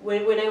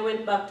when I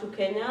went back to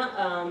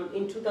Kenya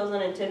in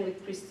 2010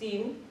 with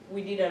Christine,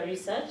 we did a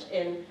research,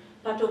 and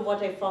part of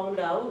what I found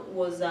out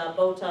was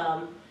about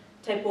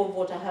type of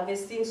water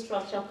harvesting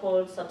structure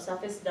called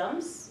subsurface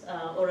dams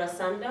or a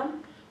sand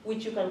dam,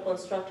 which you can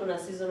construct on a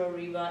seasonal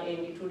river, and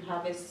it would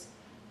harvest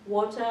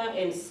water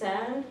and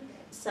sand.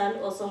 Sand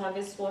also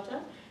harvests water,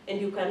 and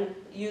you can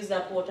use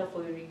that water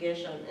for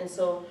irrigation. And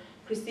so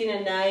Christine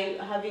and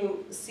I,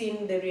 having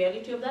seen the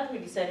reality of that, we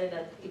decided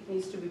that it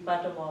needs to be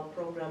part of our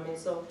program. And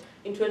so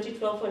in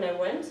 2012 when I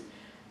went,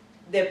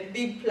 the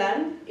big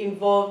plan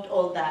involved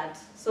all that.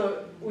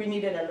 So we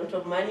needed a lot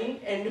of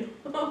money, and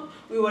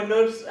we were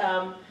not,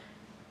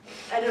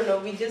 I don't know,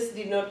 we just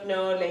did not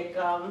know, like,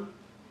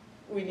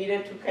 we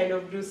needed to kind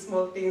of do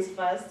small things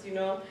first,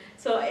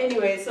 So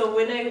anyway, so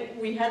when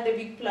we had the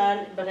big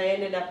plan, but I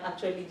ended up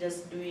actually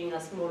just doing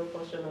a small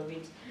portion of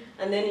it.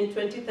 And then in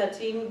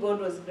 2013, God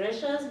was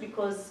gracious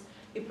because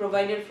He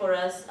provided for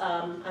us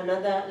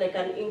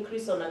an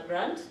increase on a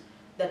grant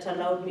that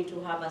allowed me to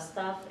have a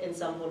staff and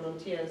some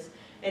volunteers.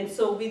 And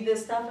so with the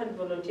staff and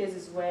volunteers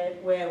is where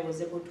I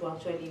was able to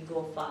actually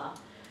go far.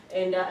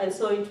 And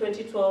so in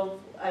 2012,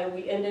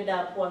 we ended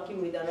up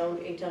working with around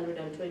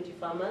 820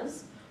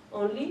 farmers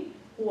only,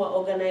 who are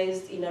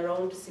organized in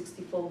around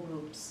 64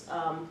 groups.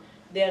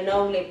 They are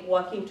now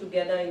working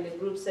together in the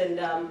groups, and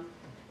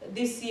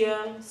this year,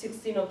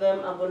 16 of them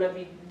are going to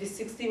be, the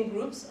 16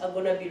 groups are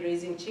going to be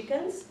raising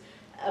chickens,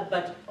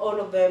 but all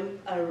of them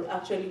are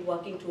actually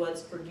working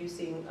towards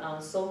producing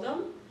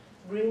sorghum,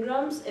 green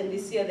grams, and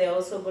this year they're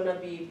also going to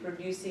be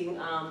producing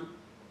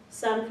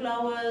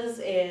sunflowers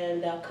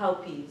and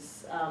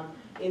cowpeas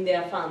in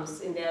their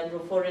farms, in their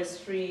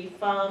agroforestry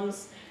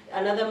farms.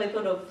 Another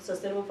method of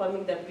sustainable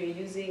farming that we're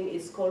using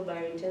is called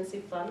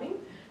biointensive farming,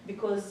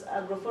 because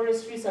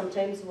agroforestry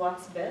sometimes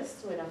works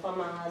best when a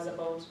farmer has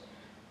about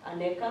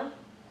an acre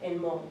and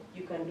more.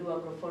 You can do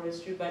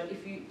agroforestry, but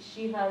if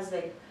she has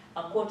like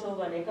a quarter of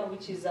an acre,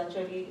 which is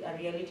actually a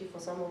reality for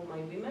some of my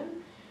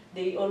women,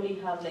 they only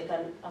have like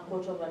a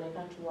quarter of an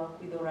acre to work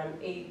with, or an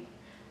acre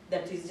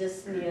that is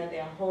just near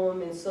their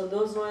home. And so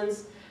those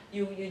ones,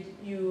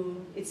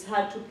 it's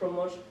hard to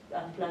promote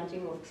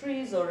planting of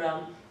trees or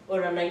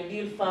an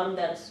ideal farm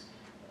that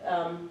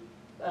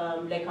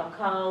like a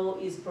cow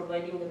is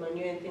providing the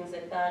manure and things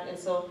like that. And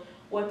so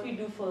what we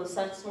do for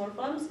such small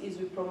farms is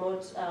we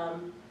promote,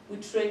 we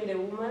train the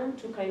woman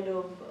to kind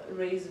of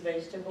raise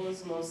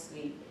vegetables,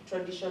 mostly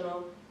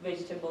traditional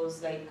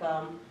vegetables like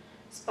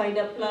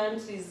spider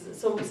plant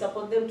so we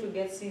support them to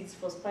get seeds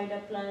for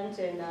spider plant,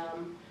 and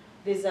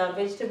there's a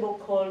vegetable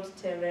called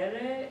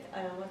terere,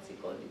 what's it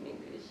called in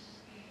English?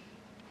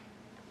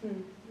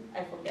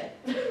 I forget.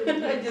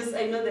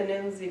 I know the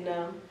names in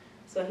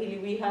Swahili.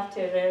 We have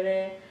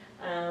terere,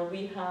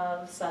 we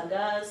have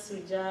sagas,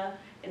 suja,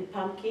 and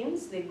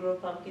pumpkins. They grow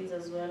pumpkins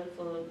as well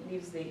for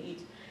leaves they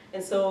eat.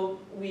 And so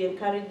we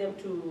encourage them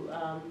to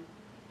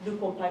do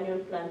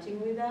companion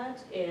planting with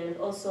that. And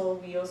also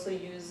we also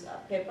use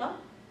pepper,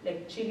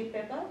 like chili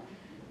pepper,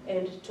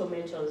 and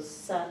tomatoes.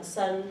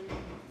 Sun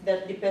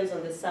that depends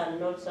on the sun,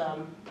 not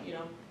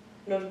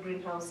not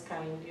greenhouse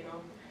kind,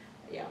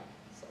 Yeah.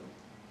 So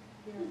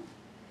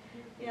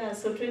yeah.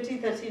 So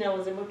 2013 I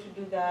was able to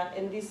do that,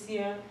 and this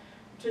year,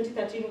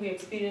 2013, we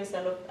experienced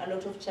a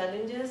lot of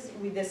challenges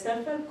with the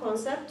self-help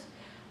concept.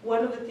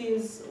 One of the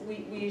things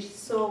we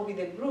saw with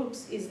the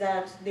groups is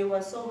that they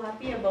were so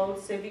happy about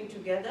saving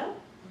together,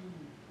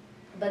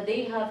 but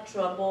they have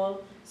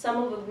trouble,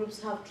 some of the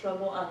groups have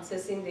trouble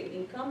accessing the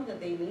income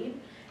that they need,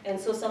 and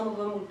so some of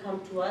them would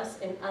come to us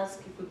and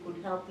ask if we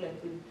could help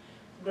with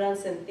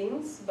grants and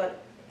things.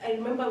 But I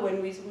remember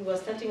when we were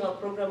starting our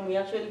program, we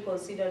actually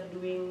considered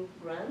doing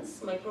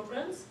grants, micro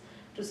grants,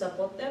 to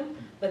support them.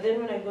 But then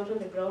when I got on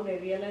the ground, I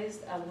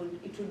realized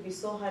it would be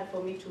so hard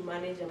for me to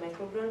manage a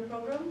micro grant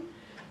program.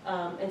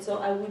 And so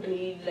I would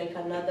need like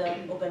another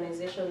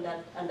organization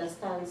that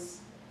understands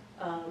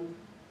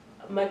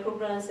micro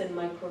grants and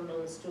micro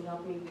loans to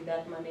help me with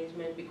that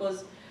management,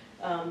 because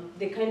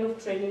the kind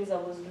of trainings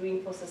I was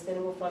doing for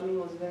sustainable farming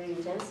was very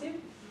intensive,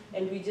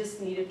 and we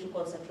just needed to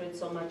concentrate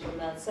so much on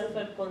that.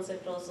 Self-help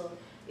concept also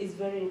is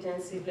very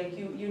intensive. Like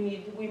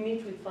we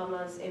meet with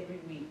farmers every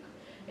week,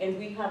 and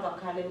we have a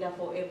calendar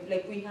for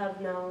we have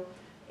now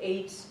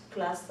 8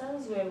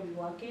 clusters where we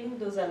work in.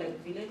 Those are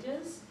like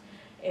villages.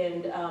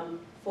 And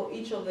for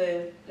each of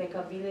the, like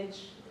a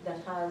village that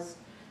has,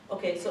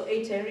 okay, so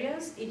 8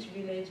 areas, each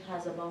village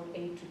has about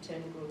 8 to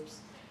 10 groups.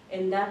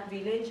 And that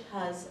village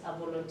has a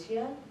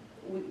volunteer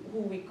who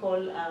we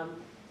call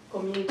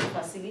community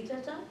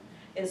facilitator.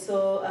 And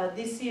so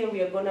this year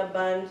we are going to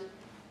band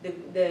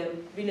the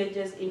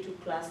villages into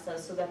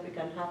clusters so that we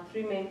can have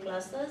 3 main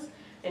clusters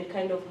and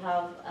kind of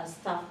have a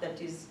staff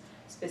that is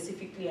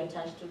specifically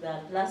attached to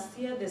that. Last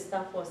year the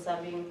staff was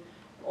serving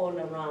all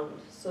around.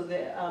 So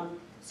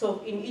so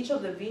in each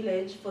of the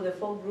village, for the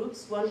 4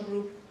 groups, one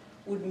group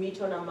would meet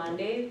on a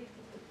Monday.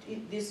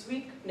 This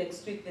week,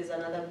 next week there's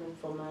another group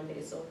for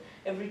Monday. So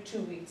every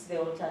 2 weeks they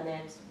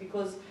alternate.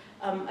 Because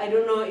I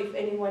don't know if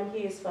anyone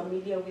here is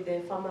familiar with the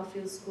farmer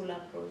field school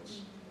approach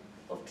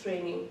of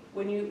training.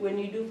 When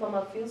you do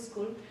farmer field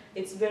school,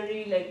 it's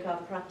very like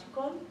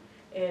practical.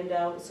 And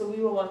so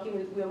we were working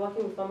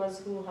with farmers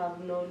who have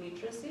no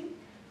literacy,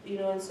 you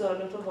know, and so a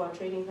lot of our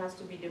training has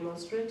to be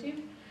demonstrative.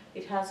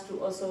 It has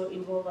to also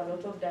involve a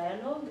lot of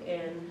dialogue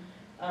and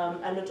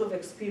a lot of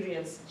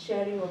experience,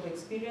 sharing of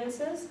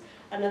experiences.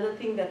 Another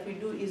thing that we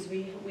do is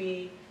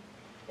we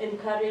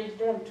encourage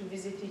them to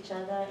visit each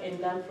other and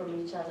learn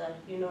from each other,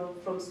 you know,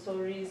 from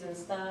stories and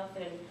stuff,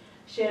 and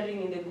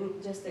sharing in the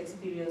group just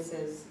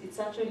experiences. It's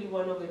actually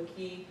one of the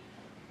key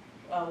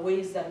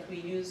ways that we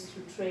use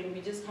to train.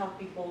 We just have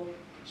people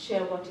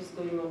share what is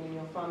going on in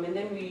your farm, and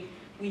then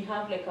we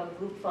have like a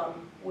group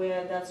farm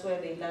where that's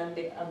where they learn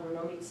the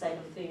agronomic side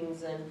of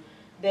things, and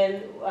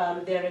then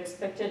they're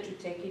expected to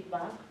take it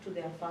back to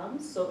their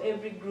farms. So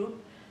every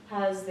group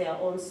has their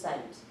own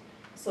site.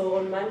 So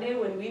on Monday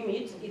when we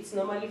meet, it's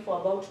normally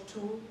for about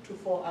 2 to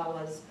 4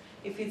 hours.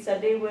 If it's a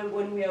day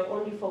when we are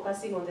only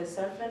focusing on the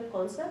self-help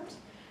concept,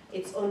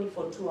 it's only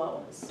for 2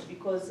 hours,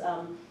 because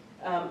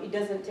it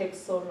doesn't take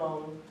so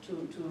long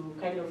to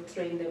kind of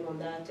train them on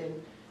that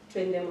and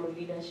train them on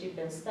leadership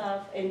and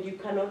stuff. And you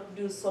cannot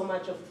do so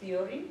much of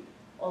theory.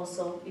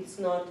 Also, it's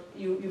not,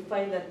 you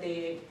find that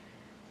the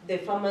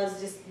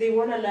farmers they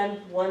want to learn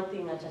one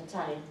thing at a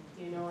time,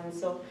 you know. And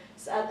so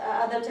at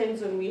other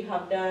times when we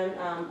have done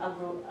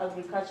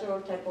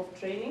agricultural type of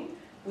training,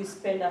 we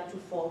spend up to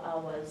 4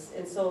 hours.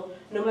 And so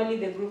normally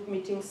the group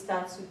meeting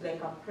starts with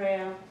like a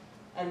prayer,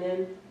 and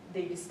then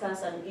they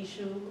discuss an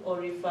issue,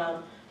 or if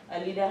a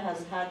leader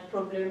has had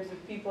problems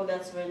with people,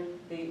 that's when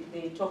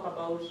they talk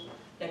about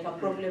like a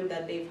problem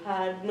that they've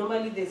had.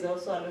 Normally there's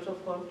also a lot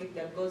of conflict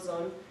that goes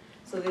on,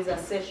 so there's a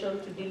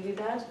session to deal with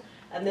that.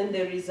 And then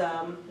there is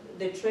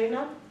the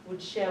trainer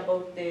would share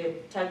about the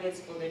targets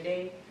for the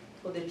day,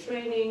 for the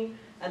training,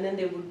 and then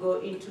they would go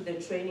into the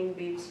training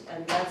bit,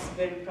 and that's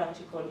very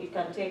practical. It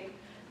can take,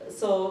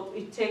 so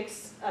it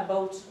takes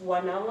about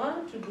 1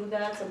 hour to do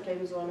that,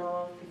 sometimes 1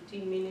 hour,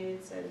 15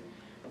 minutes, and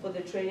for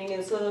the training.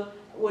 And so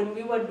when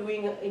we were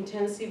doing an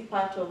intensive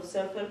part of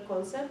self-help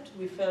concept,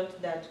 we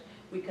felt that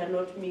we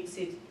cannot mix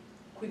it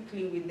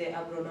quickly with the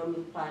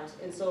agronomic part.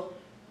 And so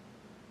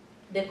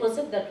the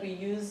concept that we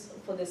use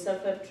for the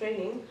self-help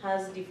training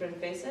has different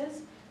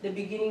phases. The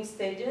beginning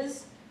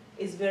stages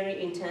is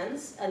very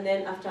intense, and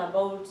then after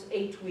about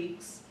 8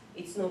 weeks,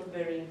 it's not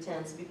very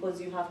intense, because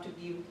you have to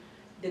give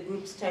the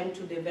groups time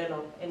to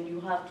develop, and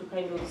you have to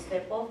kind of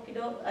step off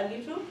a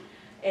little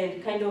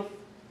and kind of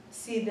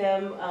see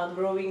them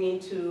growing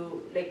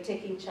into like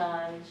taking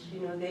charge.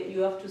 You know,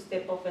 you have to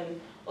step off and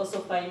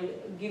also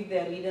give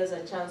their leaders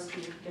a chance to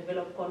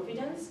develop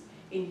confidence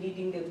in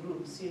leading the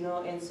groups, you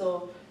know. And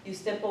so you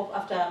step off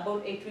after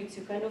about 8 weeks,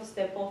 you kind of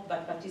step off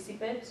but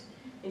participate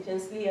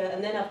intensely,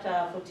 and then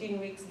after 14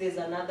 weeks there's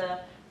another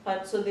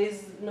part. So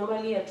there's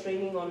normally a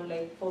training on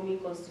like forming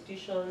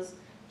constitutions,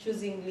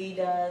 choosing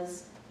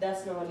leaders.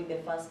 That's normally the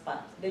first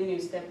part. Then you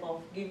step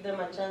off, give them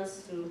a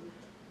chance to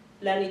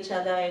learn each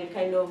other and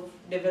kind of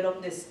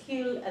develop the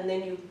skill, and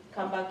then you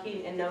come back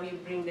in, and now you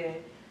bring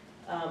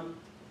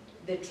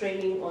the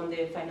training on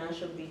the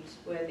financial bit,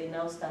 where they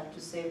now start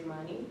to save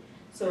money.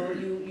 So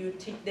you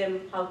teach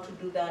them how to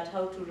do that,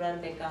 how to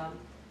run like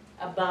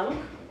a bank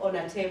on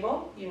a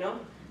table, you know.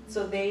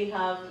 So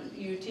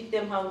you teach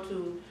them how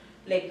to,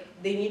 like,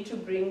 they need to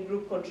bring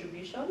group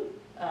contribution.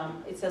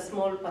 It's a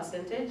small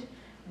percentage.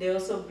 They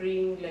also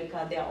bring like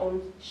their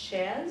own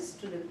shares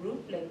to the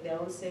group, like their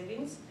own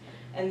savings.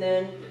 And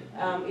then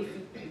if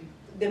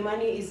the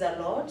money is a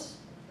lot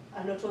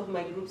of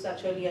my groups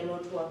actually are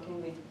not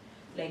working with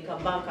like a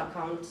bank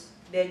account.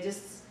 They're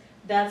just,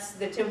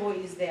 the table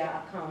is their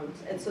account.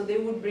 And so they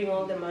would bring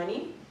all the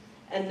money,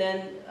 and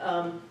then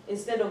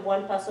instead of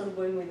one person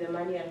going with the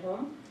money at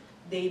home,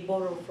 they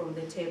borrow from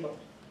the table.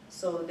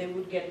 So they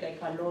would get like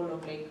a loan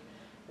of like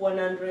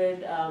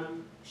 100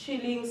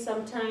 shillings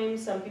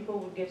sometimes. Some people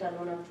would get a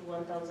loan up to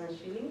 1,000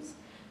 shillings.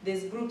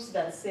 There's groups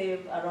that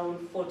save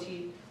around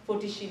 40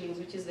 shillings,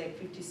 which is like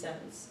 50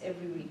 cents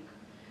every week.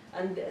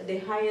 And the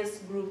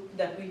highest group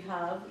that we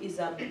have is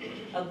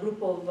a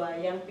group of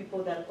young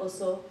people that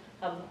also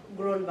have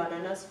grown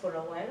bananas for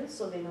a while.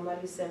 So they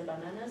normally sell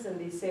bananas and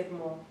they save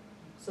more.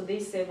 So they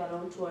save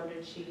around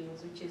 200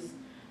 shillings, which is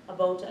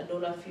about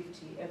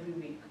 $1.50 every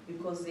week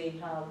because they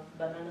have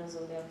bananas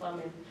on their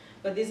farm.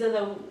 But these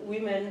other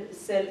women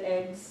sell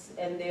eggs,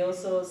 and they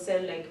also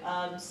sell like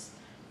herbs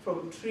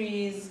from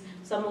trees.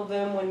 Some of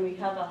them, when we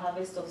have a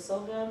harvest of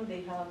sorghum,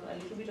 they have a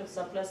little bit of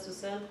surplus to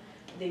sell,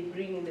 they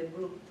bring in the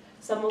group.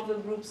 Some of the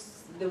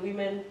groups, the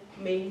women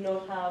may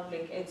not have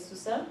like eggs to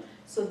sell,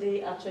 so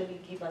they actually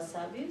give a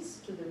service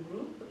to the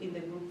group in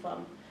the group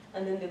farm.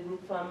 And then the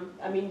group farm,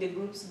 the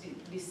groups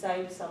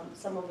decide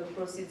some of the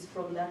proceeds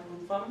from that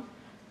group farm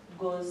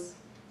goes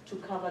to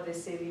cover the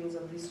savings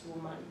of this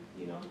woman,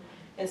 you know.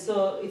 And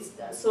so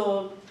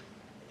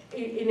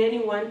in any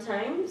one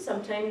time,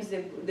 sometimes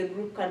the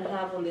group can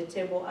have on the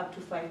table up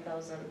to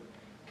 5,000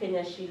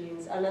 Kenya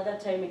shillings. Another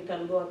time it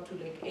can go up to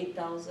like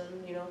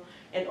 8,000, you know.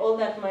 And all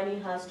that money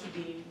has to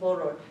be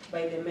borrowed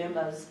by the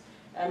members.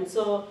 And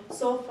so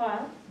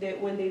far,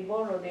 when they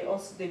borrow,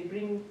 they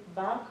bring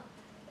back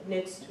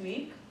next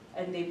week,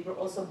 and they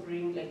also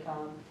bring like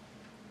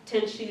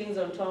 10 shillings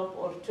on top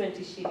or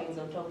 20 shillings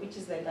on top, which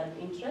is like an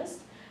interest.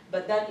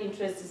 But that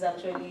interest is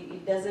actually,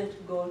 it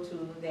doesn't go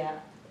to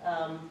their,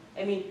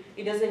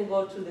 it doesn't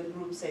go to the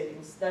group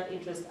savings. That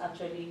interest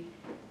actually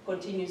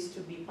continues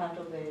to be part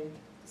of the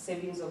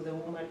savings of the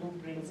woman who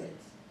brings it,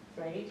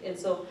 right? And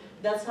so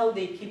that's how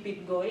they keep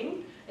it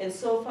going. And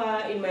so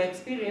far, in my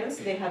experience,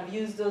 they have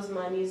used those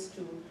monies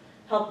to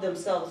help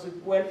themselves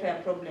with welfare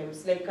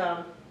problems. Like,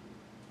 I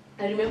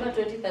remember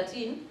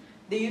 2013,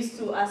 they used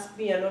to ask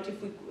me a lot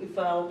if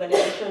our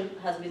organization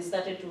has been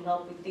started to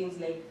help with things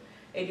like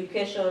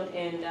education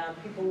and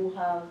people who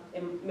have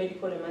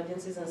medical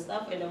emergencies and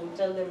stuff, and I would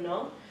tell them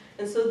no.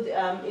 And so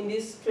in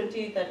this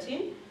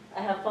 2013, I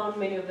have found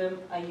many of them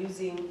are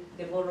using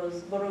the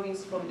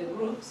borrowings from the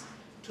groups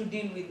to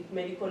deal with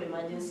medical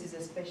emergencies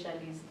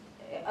especially.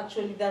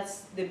 Actually,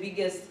 that's the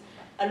biggest,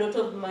 a lot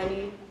of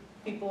money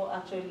people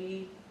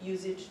actually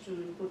use it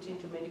to put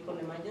into medical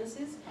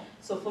emergencies.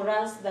 So for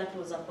us, that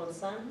was a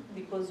concern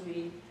because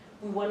we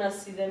want to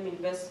see them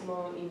invest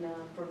more in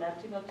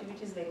productive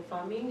activities like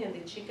farming and the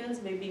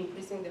chickens, maybe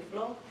increasing the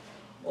flock,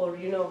 or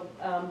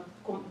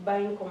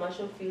buying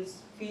commercial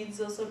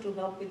feeds also to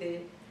help with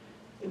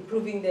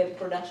improving the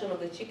production of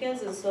the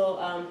chickens. And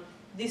so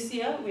this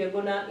year we are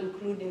going to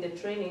include in the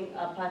training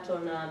a part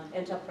on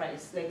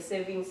enterprise, like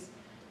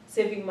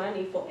saving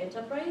money for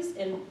enterprise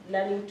and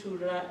learning to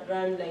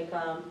run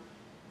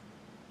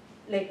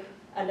like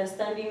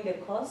understanding the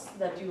costs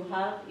that you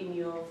have in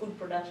your food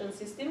production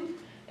system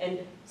and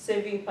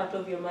saving part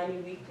of your money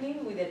weekly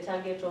with a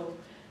target of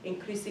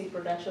increasing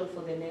production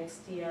for the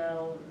next year.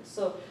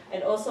 So,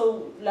 and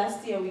also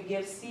last year we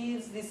gave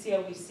seeds. This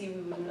year we see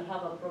we will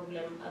have a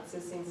problem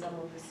accessing some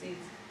of the seeds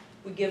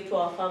we gave to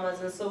our farmers,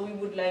 and so we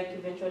would like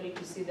eventually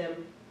to see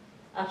them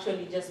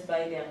actually just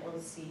buy their own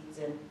seeds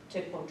and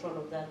take control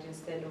of that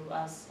instead of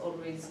us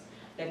always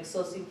like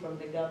sourcing from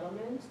the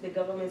government. The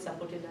government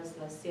supported us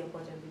last year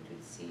quite a bit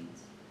with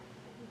seeds.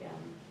 Yeah.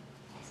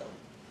 So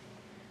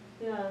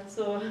yeah,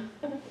 so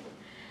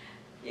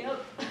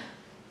yep.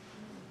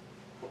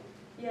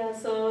 Yeah,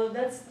 so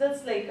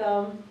that's like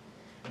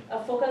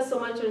I focus so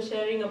much on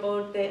sharing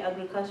about the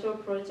agricultural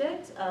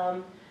project.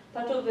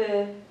 Part of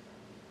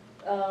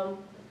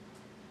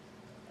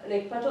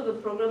the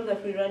program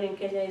that we run in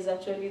Kenya is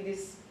actually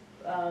this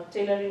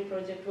tailoring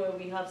project where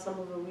we have some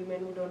of the women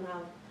who don't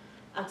have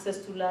access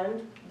to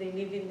land. They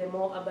live in the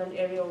more urban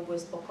area of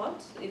West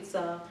Pokot. It's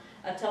a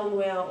town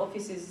where our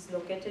office is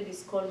located.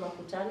 It's called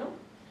Makutano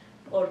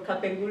or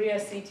Kapenguria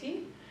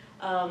City.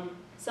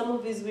 Some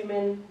of these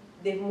women,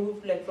 they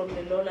moved like from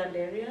the lowland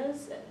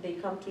areas. They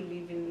come to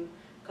live in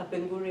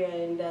Kapenguria,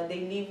 and they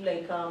live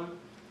like,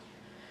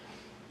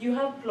 you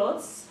have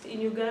plots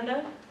in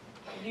Uganda.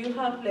 Do you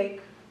have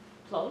like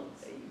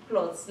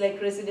plots,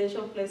 like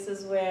residential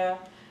places where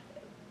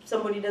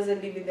somebody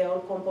doesn't live in their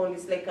own compound?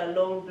 It's like a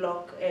long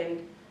block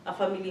and a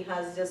family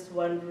has just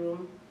one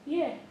room.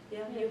 Yeah,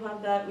 you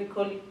have that. We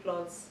call it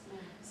plots.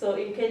 So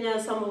in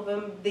Kenya, some of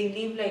them, they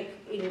live like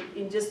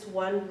in just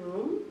one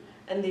room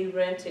and they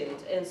rent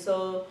it. And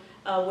so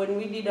when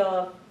we did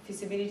our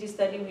feasibility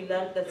study, we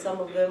learned that some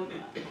of them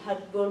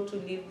had gone to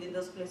live in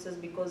those places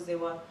because they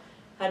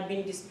had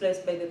been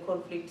displaced by the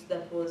conflict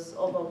that was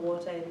over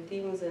water and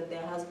things, and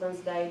their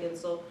husbands died, and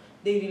so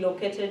they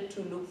relocated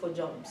to look for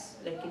jobs,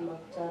 like in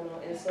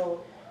Makutano. And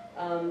so,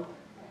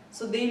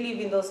 so they live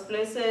in those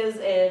places,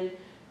 and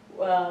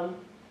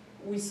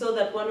we saw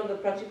that one of the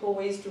practical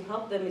ways to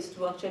help them is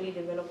to actually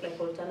develop like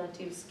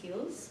alternative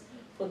skills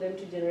for them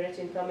to generate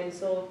income. And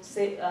so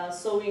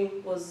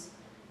sewing was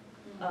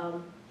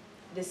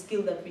the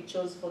skill that we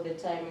chose for the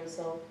time. And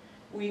so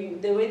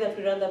the way that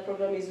we run that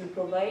program is we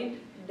provide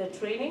the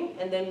training,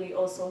 and then we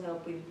also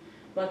help with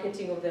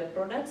marketing of their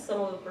products.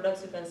 Some of the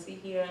products you can see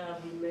here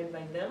have been made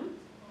by them,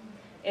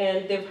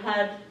 and they've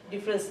had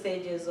different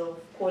stages of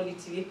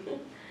quality.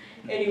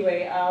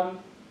 Anyway,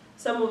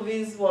 some of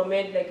these were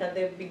made like at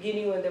the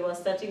beginning when they were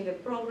starting the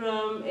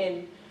program,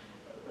 and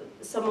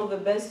some of the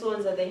best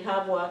ones that they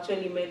have were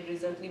actually made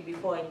recently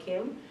before I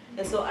came.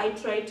 And so I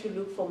tried to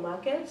look for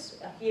markets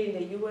here in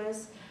the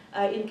US.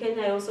 In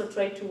Kenya, I also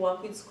try to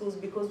work with schools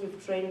because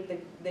we've trained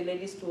the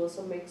ladies to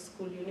also make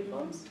school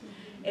uniforms.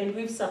 And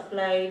we've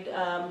supplied,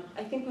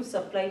 I think we've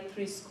supplied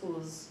 3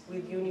 schools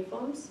with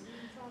uniforms.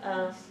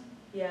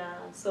 Yeah,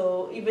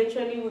 so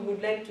eventually we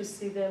would like to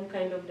see them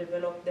kind of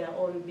develop their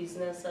own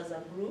business as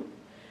a group.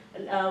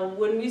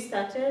 When we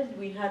started,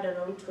 we had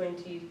around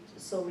 20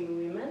 sewing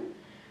women,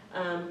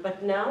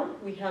 but now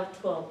we have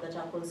 12 that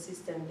are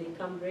consistent. They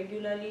come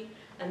regularly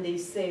and they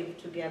save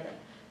together.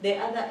 The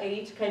other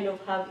 8 kind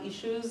of have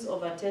issues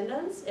of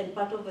attendance, and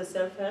part of the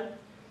self-help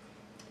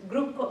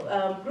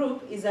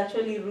group is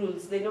actually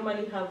rules. They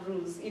normally have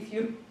rules. If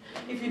you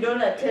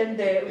don't attend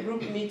the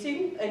group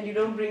meeting and you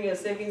don't bring your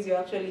savings, you're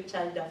actually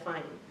charged a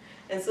fine.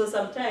 And so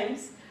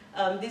sometimes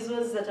these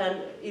ones that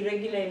are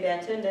irregular in their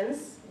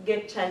attendance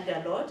get charged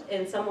a lot,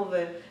 and some of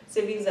the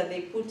savings that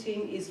they put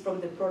in is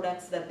from the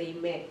products that they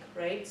make,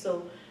 right?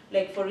 So,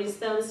 like for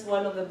instance,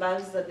 one of the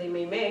bags that they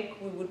may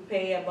make, we would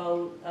pay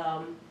about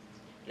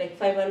like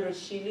 500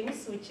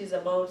 shillings, which is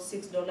about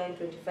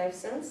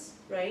 $6.25,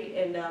 right?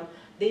 And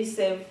they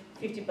save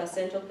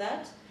 50% of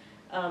that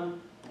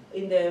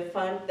in the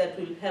fund that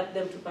will help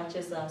them to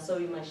purchase a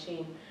sewing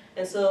machine.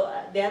 And so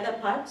the other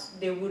part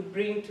they would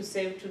bring to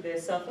save to the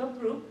self-help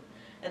group,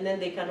 and then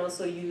they can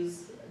also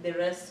use the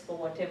rest for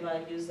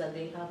whatever use that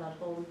they have at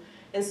home.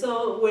 And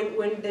so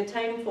when the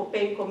time for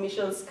paying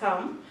commissions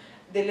come,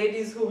 the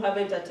ladies who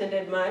haven't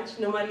attended much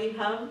normally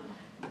have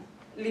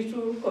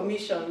little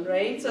commission,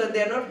 right? So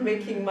they're not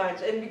making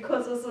much, and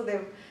because also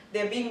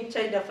they're being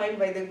charged a fine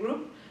by the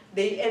group,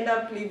 they end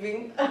up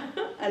leaving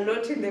a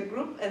lot in the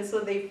group, and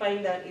so they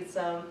find that it's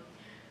a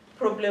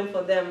problem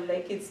for them.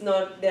 Like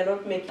they're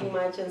not making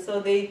much, and so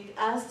they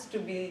asked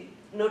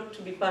not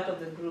to be part of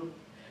the group.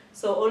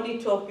 So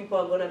only 12 people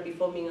are going to be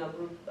forming a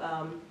group,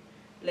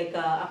 like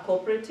a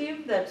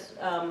cooperative that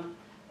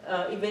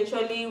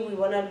eventually we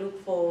want to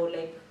look for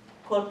like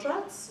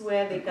contracts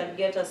where they can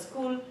get a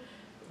school,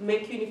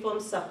 make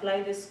uniforms,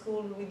 supply the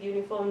school with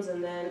uniforms,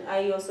 and then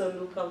I also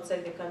look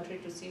outside the country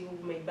to see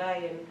who may buy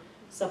and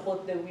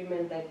support the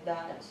women like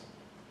that.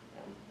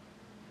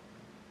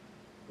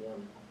 Yeah.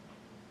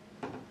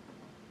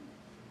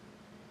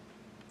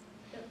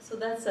 So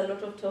that's a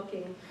lot of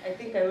talking. I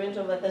think I went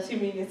over 30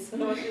 minutes. I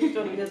wanted to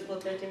talk just for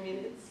 30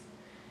 minutes.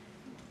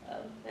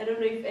 I don't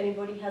know if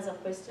anybody has a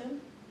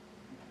question.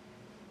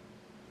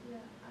 Yeah,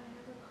 I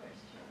have a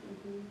question.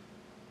 Mm-hmm.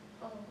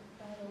 Oh,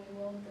 by the way,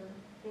 well done.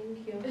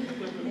 Thank you.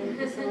 Thank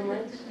you so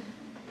much.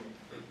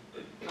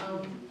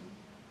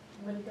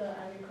 With the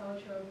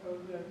agricultural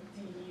program,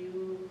 do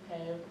you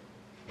have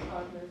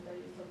partners that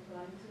you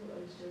supply to,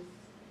 or it's just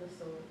the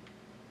sewing?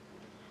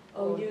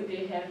 Oh, or do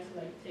they have to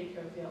like take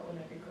care of their own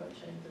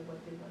agriculture and do what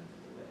they want to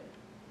do with it?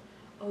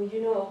 Oh,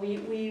 you know,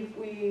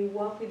 we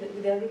work with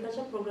the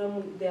agriculture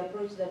program. The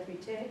approach that we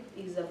take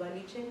is a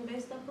value chain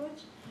based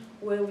approach,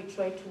 where we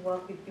try to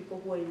work with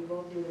people who are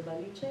involved in the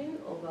value chain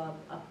of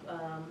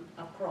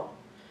a crop.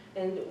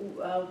 And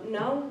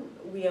now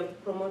we are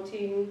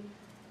promoting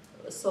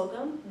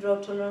sorghum,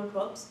 drought-tolerant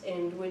crops,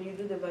 and when you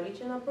do the value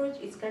chain approach,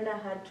 it's kind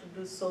of hard to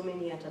do so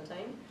many at a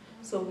time.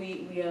 So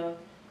we are,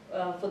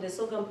 for the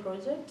sorghum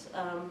project,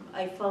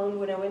 I found,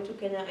 when I went to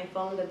Kenya, I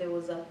found that there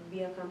was a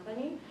beer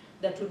company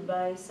that would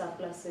buy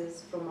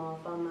surpluses from our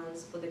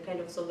farmers for the kind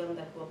of sorghum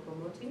that we're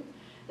promoting.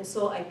 And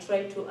so I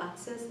tried to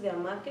access their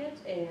market,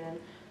 and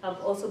I've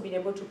also been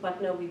able to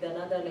partner with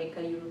another, like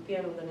a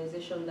European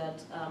organization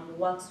that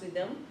works with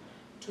them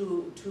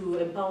to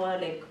empower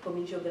like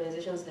community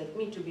organizations like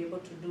me to be able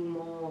to do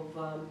more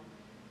of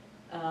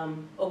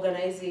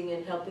organizing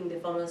and helping the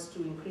farmers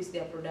to increase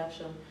their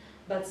production.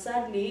 But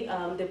sadly,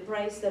 the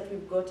price that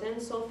we've gotten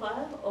so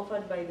far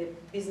offered by the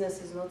business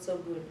is not so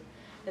good.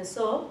 And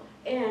so,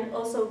 and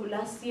also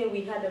last year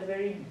we had a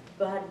very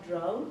bad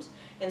drought,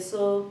 and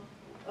so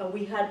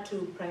we had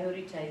to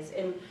prioritize.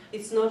 And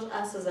it's not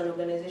us as an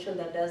organization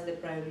that does the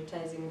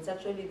prioritizing, it's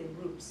actually the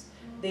groups.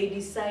 They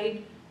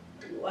decide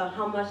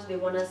how much they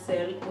want to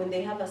sell. When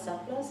they have a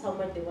surplus, how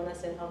much they want to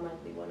sell, how much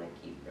they want to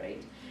keep,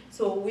 right?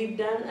 So we've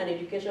done an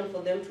education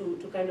for them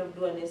to kind of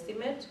do an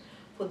estimate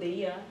for the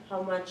year,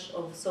 how much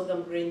of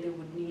sorghum grain they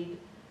would need,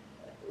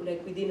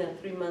 like within a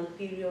 3-month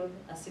period,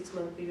 a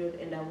 6-month period,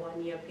 and a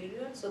 1-year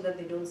period, so that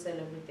they don't sell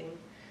everything.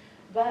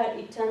 But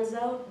it turns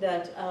out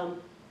that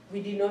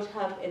we did not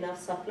have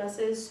enough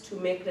surpluses to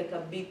make like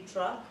a big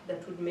truck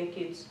that would make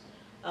it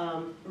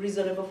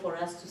reasonable for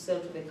us to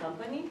sell to the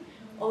company.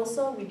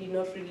 Also, we did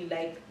not really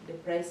like the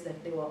price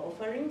that they were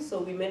offering, so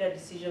we made a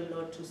decision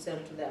not to sell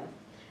to them.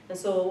 And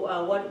so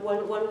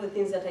one of the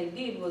things that I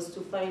did was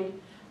to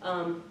find,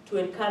 to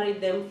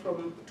encourage them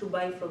to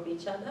buy from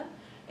each other.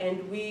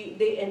 And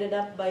they ended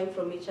up buying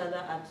from each other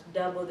at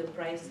double the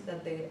price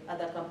that the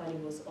other company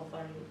was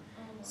offering.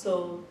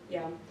 So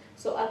yeah,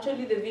 so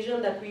actually the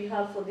vision that we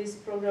have for this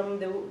program,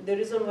 the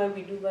reason why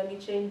we do value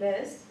chain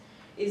based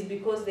is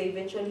because they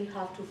eventually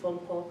have to form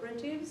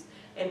cooperatives,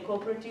 and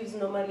cooperatives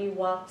normally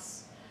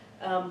works,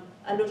 a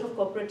lot of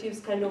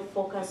cooperatives kind of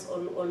focus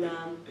on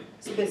a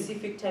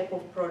specific type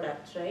of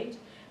product, right?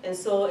 And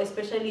so,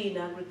 especially in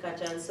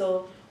agriculture, and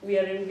so we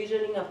are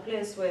envisioning a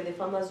place where the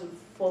farmers would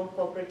form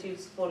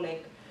cooperatives for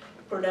like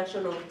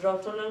production of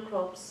drought-tolerant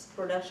crops,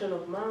 production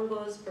of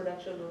mangoes,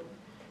 production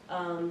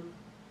of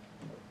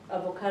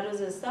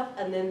avocados and stuff,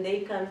 and then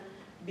they can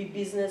be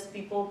business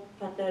people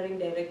partnering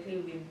directly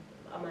with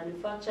a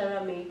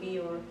manufacturer maybe,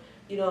 or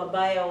a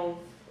buyer of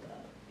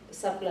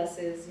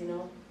surpluses,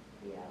 Yeah.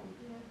 Yeah.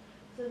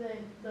 So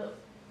then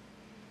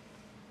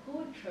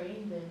who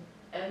trained them?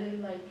 Are they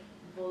like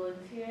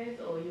volunteers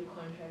or you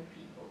contract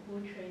people?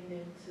 Who train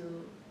them to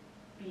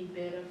be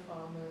better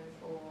farmers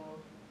or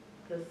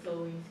the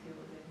sewing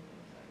skills and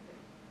things like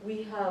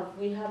that?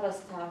 We have a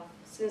staff.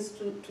 Since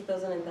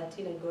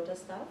 2013 I got a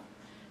staff.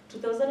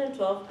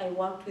 2012 I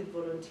worked with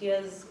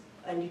volunteers,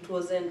 and it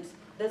wasn't,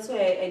 that's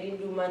why I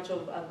didn't do much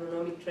of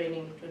agronomic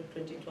training in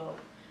 2012,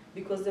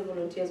 because the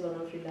volunteers were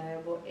not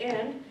reliable,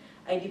 and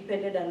I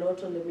depended a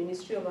lot on the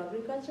Ministry of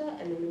Agriculture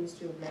and the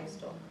Ministry of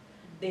Livestock.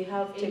 They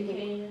have In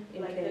Kenya,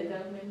 like the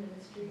government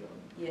ministry?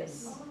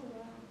 Yes. Oh,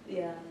 wow.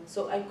 Yeah,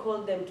 so I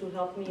called them to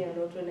help me a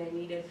lot when I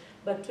needed.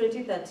 But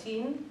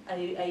 2013,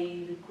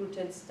 I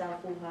recruited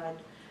staff who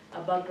had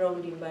a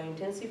background in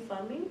biointensive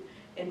farming,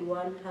 and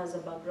one has a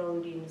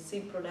background in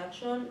seed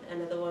production,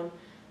 another one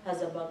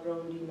has a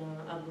background in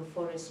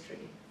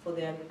agroforestry for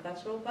the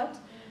agricultural part.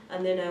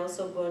 And then I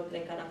also got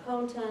like an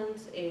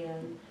accountant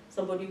and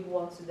somebody who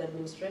works with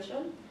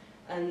administration.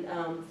 And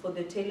for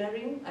the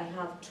tailoring, I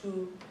have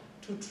two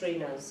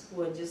trainers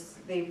who are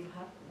they've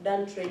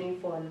done training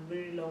for a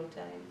very long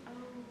time.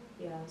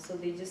 Yeah, so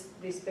they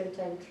spend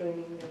time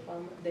training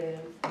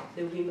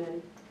the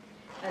women.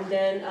 And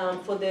then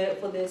for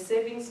the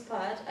savings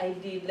part, I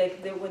did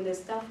when the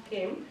staff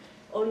came,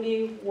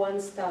 only one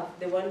staff,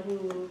 the one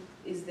who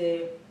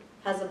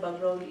has a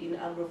background in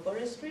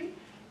agroforestry,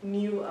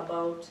 knew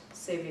about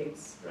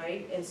savings,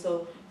 right? And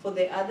so for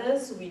the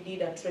others, we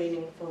did a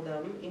training for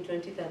them in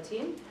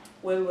 2013,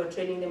 where we were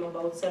training them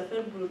about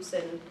self-help groups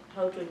and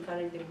how to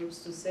encourage the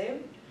groups to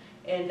save.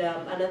 And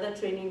another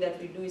training that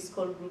we do is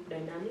called group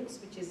dynamics,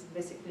 which is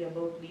basically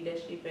about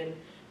leadership and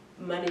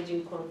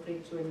managing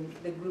conflict when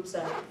the groups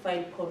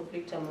find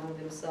conflict among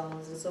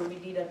themselves. And so we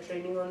did a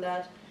training on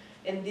that.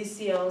 And this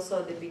year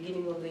also, at the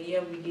beginning of the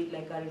year, we did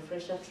like a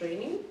refresher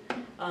training.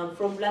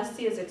 From last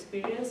year's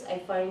experience, I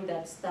find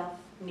that staff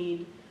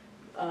need,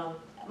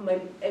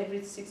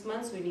 every 6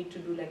 months, we need to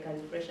do like a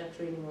refresher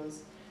training on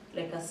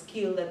like a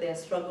skill that they are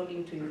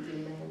struggling to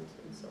implement.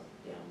 And so,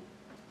 yeah.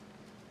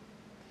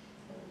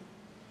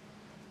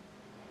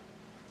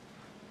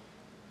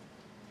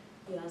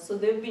 Yeah, so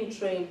they've been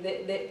trained.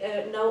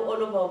 Now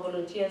all of our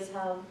volunteers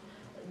have,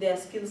 their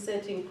skill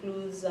set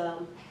includes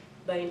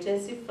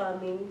biointensive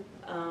farming,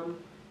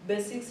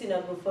 basics in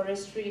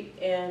agroforestry,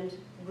 and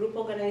group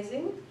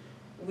organizing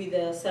with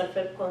a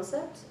self-help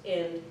concept.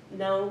 And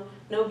now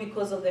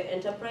because of the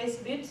enterprise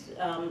bit,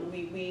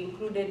 we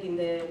included in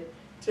the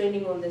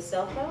training on the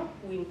self-help,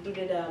 we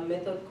included a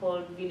method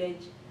called VSLA,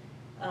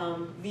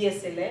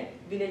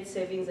 Village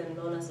Savings and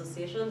Loan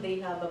Association. They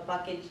have a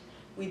package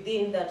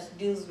within that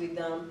deals with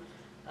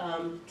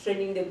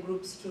training the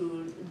groups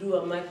to do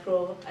a like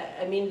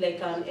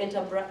an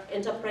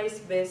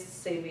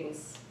enterprise-based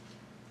savings.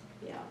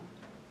 Yeah.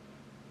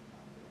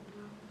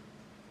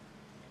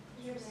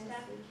 Your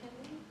staff in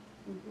Kenya?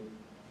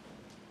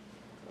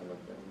 All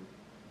of them.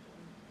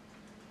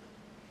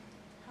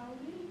 How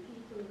many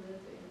people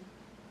live in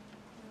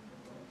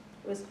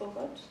West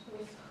Pokot?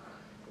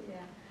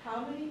 Yeah. How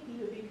many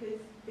people? Because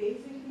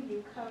basically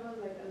you cover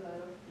like a lot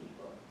of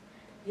people.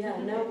 Yeah,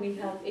 now we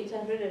have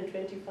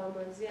 820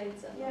 farmers. Yeah,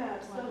 it's a Yeah,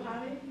 lot. so how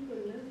many people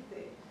live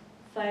there?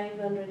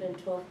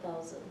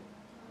 512,000.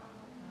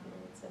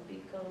 It's a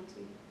big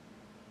county.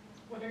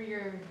 What are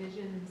your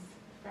visions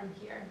from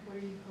here? What are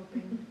you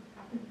hoping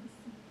happens?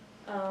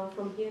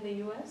 From here, the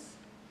U.S.?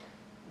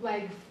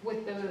 Like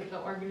with the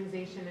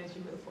organization as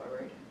you move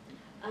forward?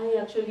 I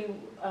actually,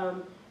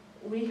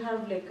 we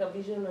have like a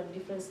vision on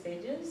different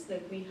stages.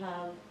 Like we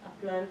have a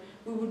plan.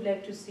 We would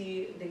like to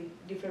see the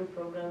different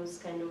programs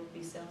kind of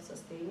be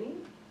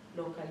self-sustaining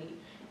locally.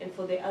 And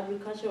for the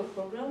agricultural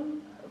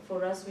program,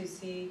 for us we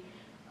see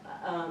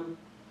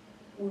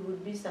we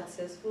would be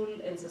successful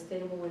and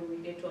sustainable when we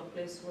get to a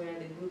place where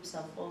the groups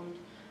have formed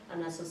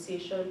an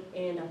association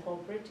and a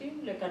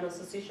cooperative. Like an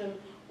association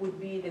would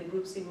be the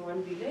groups in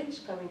one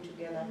village coming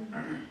together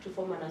to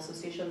form an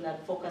association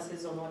that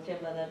focuses on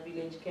whatever that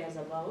village cares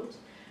about.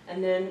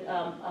 And then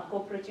a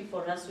cooperative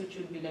for us, which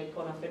would be like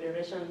on a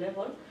federation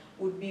level,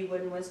 would be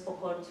when West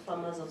Pokot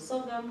farmers of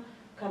sorghum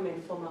come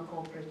and form a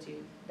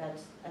cooperative.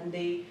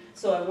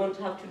 So I won't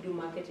have to do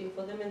marketing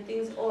for them and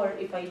things, or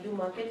if I do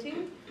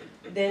marketing,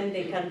 then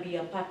they can be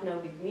a partner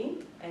with me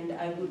and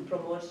I would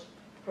promote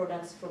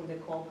products from the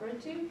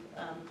cooperative.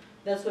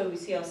 That's where we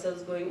see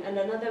ourselves going. And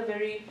another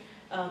very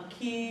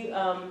key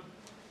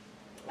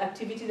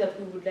activity that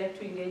we would like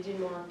to engage in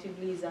more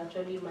actively is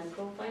actually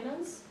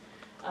microfinance.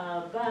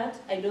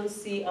 But I don't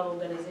see our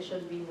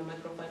organization being a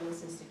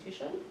microfinance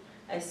institution.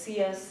 I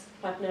see us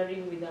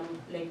partnering with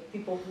like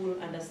people who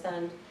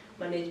understand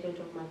management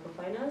of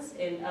microfinance,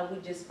 and I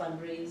would just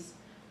fundraise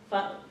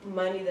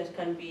money that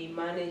can be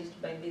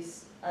managed by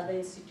these other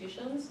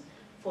institutions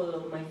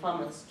for my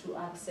farmers to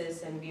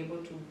access and be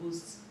able to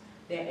boost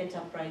their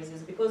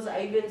enterprises. Because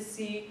I even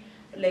see,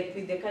 like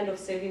with the kind of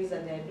savings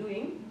that they're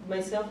doing,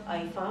 myself,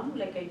 I farm,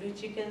 like I do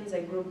chickens,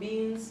 I grow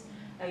beans,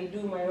 I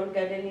do my own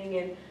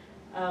gardening,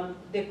 and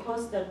the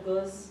cost that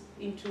goes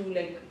into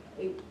like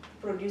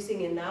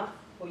producing enough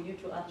for you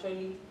to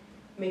actually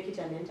make it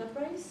an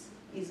enterprise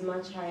is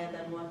much higher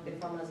than what the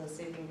farmers are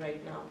saving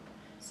right now.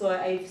 So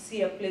I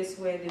see a place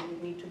where they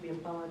would need to be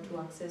empowered to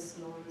access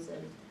loans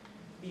and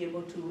be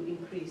able to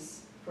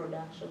increase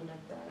production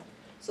like that.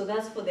 So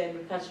that's for the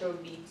agricultural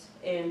bit.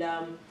 And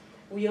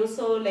we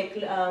also, like,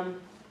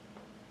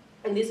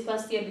 in this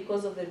past year,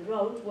 because of the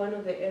drought, one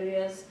of the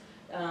areas,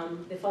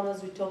 the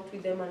farmers, we talked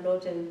with them a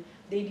lot, and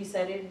they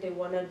decided they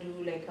want to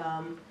do, like,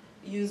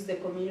 use the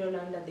communal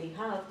land that they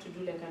have to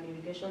do, like, an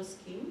irrigation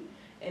scheme.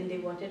 And they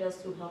wanted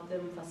us to help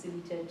them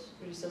facilitate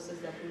resources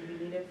that will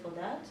be needed for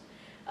that.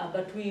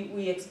 But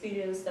we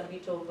experienced a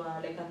bit of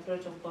like a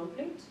threat of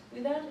conflict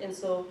with that, and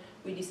so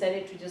we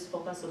decided to just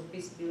focus on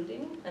peace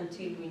building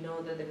until we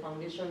know that the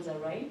foundations are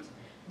right.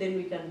 Then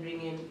we can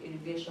bring in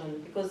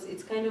irrigation, because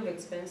it's kind of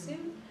expensive,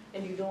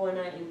 and you don't want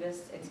to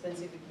invest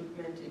expensive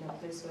equipment in a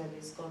place where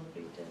there's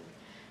conflict.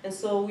 And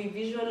so we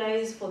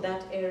visualize for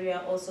that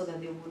area also that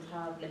they would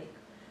have like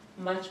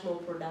much more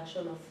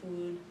production of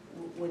food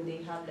when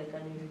they have like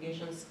an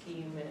irrigation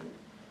scheme. And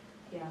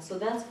yeah, so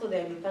that's for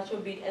the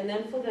agricultural bit. And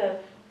then for the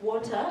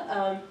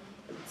water,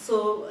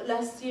 so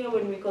last year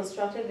when we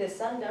constructed the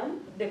sand dam,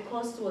 the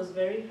cost was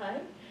very high,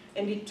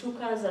 and it took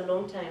us a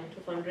long time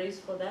to fundraise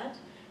for that.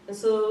 And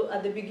so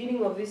at the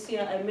beginning of this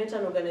year, I met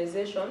an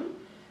organization.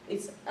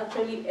 It's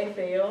actually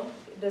FAO.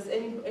 Does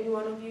any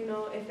one of you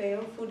know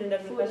FAO, Food and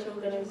Agriculture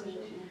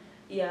Organization?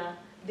 Yeah,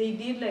 they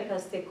did like a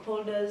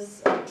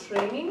stakeholders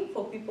training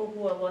for people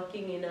who are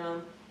working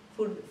in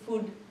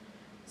food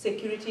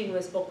security in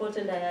West Pokot,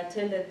 and I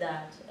attended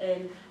that.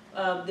 And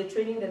the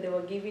training that they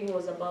were giving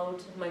was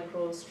about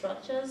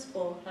microstructures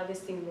for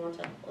harvesting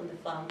water on the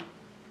farm,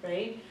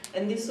 right?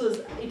 And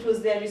it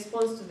was their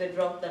response to the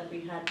drought that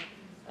we had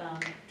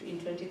in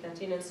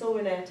 2013. And so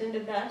when I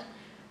attended that,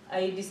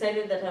 I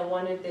decided that I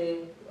wanted the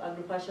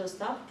agricultural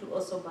staff to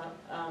also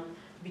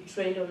be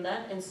trained on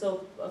that. And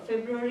so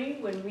February,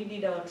 when we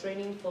did our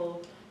training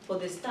for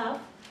the staff,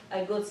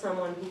 I got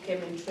someone who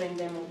came and trained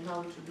them on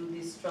how to do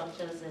these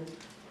structures and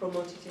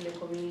promote it in the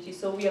community.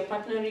 So we are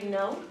partnering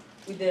now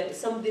with there's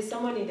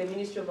someone in the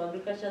Ministry of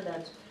Agriculture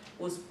that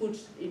was put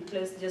in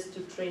place just to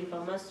train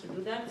farmers to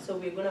do that. So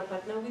we're going to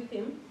partner with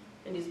him,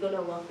 and he's going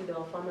to work with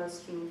our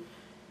farmers to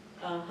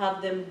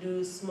have them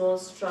do small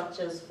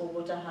structures for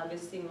water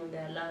harvesting on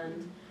their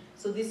land.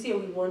 So this year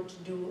we want to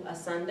do a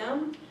sand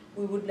dam.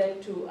 We would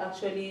like to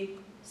actually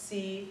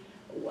see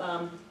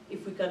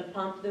if we can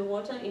pump the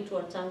water into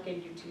a tank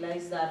and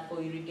utilize that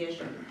for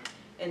irrigation,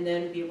 and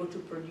then be able to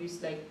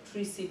produce like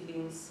tree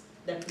seedlings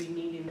that we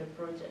need in the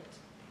project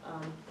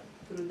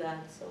through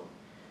that.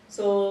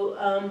 So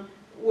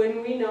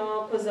when we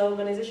know, because our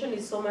organization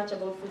is so much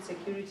about food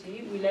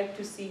security, we like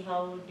to see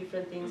how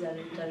different things are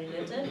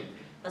interrelated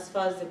as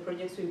far as the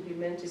projects we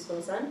implement is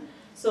concerned.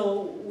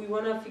 So we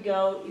want to figure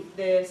out if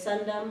the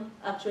sand dam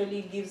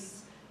actually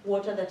gives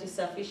water that is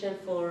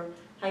sufficient for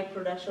high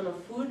production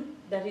of food.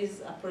 That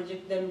is a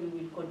project then we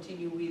will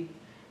continue with,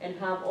 and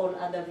have all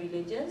other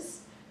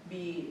villages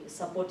be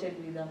supported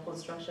with the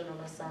construction of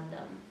a sand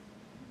dam.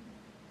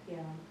 Yeah,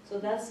 so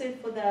that's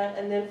it for that.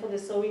 And then for the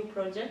sewing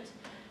project,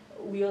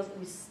 we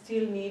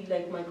still need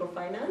like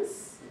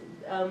microfinance.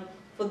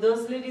 For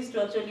those ladies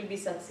to actually be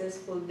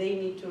successful, they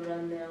need to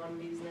run their own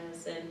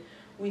business, and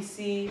we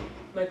see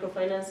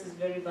microfinance is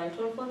very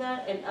vital for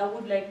that. And I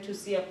would like to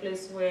see a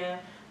place where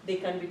they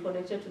can be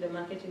connected to the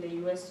market in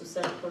the US to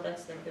sell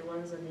products like the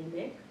ones that they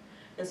make.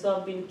 And so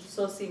I've been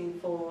sourcing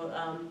for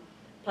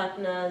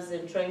partners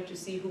and trying to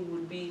see who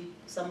would be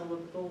some of the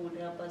people who would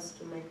help us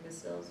to make the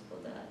sales for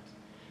that.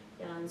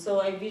 Yeah, and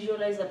so I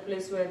visualize a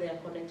place where they are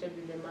connected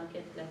with the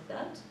market like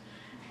that.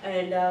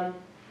 And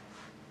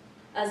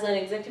as an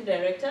executive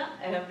director,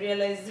 I have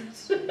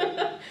realized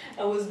that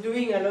I was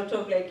doing a lot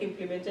of like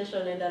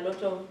implementation and a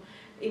lot of,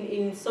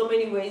 in so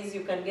many ways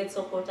you can get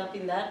so caught up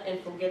in that and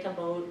forget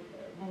about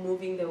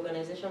moving the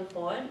organization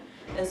forward.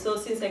 And so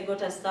since I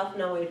got a staff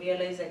now, I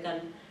realize I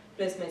can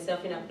place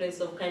myself in a place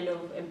of kind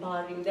of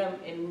empowering them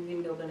and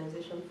moving the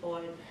organization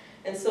forward.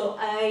 And so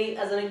I,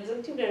 as an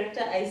executive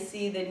director, I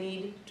see the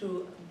need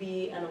to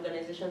be an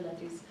organization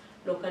that is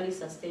locally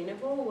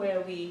sustainable,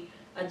 where we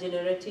are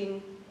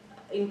generating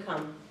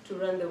income to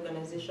run the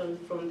organization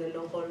from the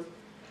local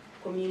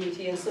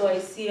community. And so I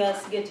see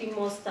us getting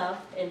more staff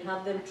and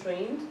have them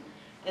trained,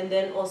 and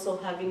then also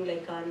having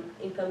like an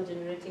income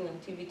generating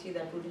activity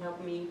that would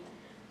help me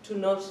to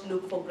not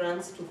look for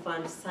grants to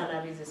fund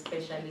salaries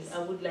especially. I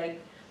would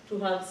like to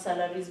have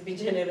salaries be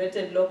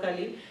generated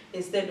locally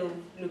instead of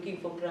looking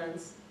for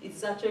grants.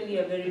 It's actually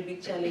a very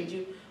big challenge.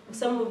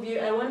 Some of you,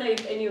 I wonder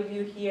if any of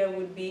you here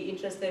would be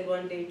interested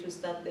one day to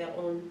start their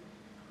own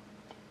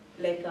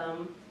like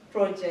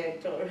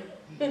project or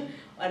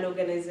an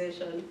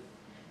organization.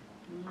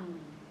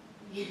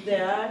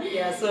 There are,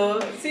 yeah. So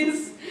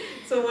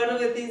one of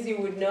the things you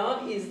would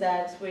know is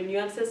that when you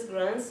access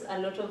grants, a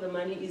lot of the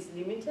money is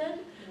limited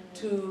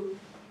to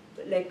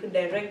like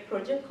direct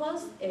project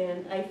costs,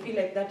 and I feel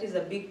like that is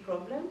a big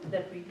problem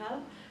that we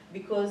have,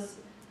 because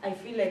I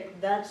feel like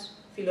that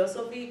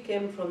philosophy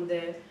came from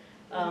the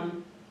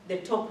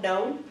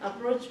top-down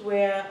approach,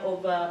 where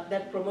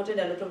that promoted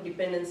a lot of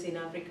dependency in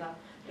Africa.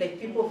 Like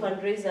people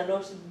fundraise a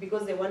lot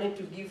because they wanted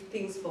to give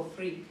things for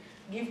free,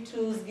 give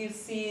tools, give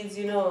seeds,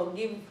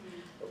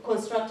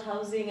 construct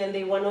housing, and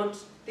they were not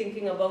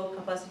thinking about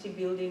capacity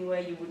building,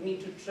 where you would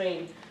need to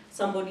train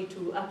somebody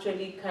to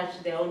actually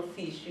catch their own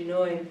fish,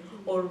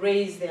 or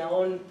raise their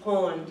own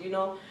pond,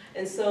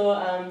 And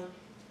so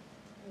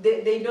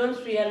they don't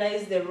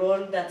realize the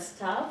role that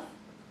staff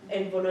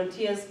and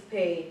volunteers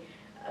play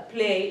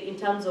in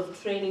terms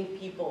of training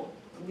people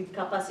with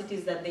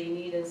capacities that they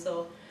need. And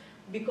so,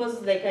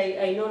 because like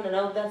I know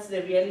now that's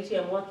the reality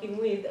I'm working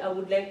with, I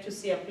would like to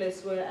see a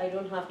place where I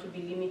don't have to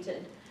be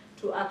limited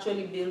to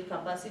actually build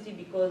capacity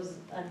because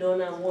a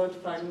donor won't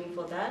fund me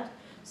for that.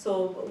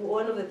 So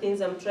one of the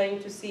things I'm trying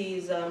to see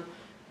is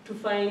to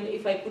find,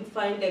 if I could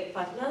find like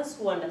partners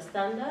who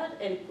understand that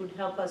and could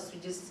help us to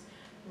just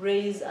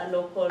raise a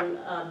local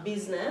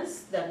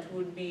business that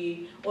would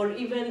be, or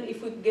even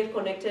if we get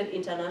connected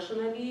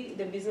internationally,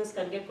 the business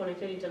can get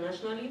connected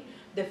internationally,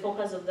 the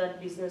focus of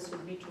that business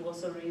would be to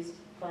also raise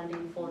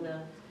funding for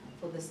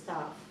the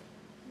staff.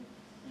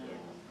 Yeah.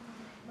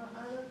 My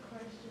other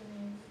question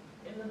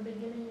is, in the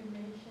beginning you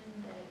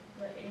mentioned that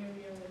the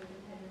area was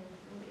dependent on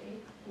food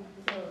aid,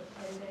 so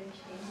has that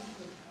changed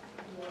with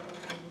more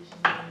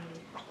organizations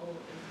or is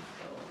it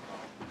still?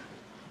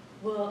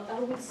 Well, I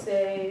would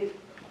say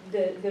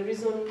the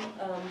reason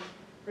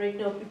right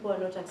now people are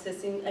not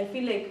accessing, I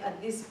feel like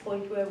at this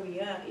point where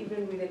we are,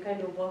 even with the kind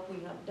of work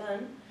we have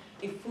done,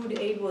 if food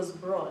aid was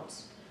brought,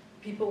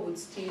 people would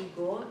still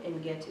go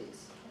and get it.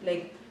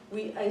 Like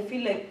I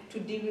feel like to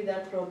deal with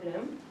that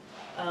problem,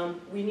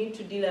 we need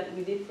to deal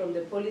with it from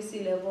the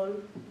policy level,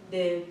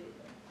 the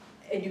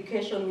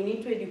education. We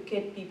need to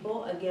educate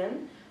people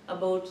again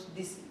about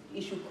this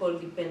issue called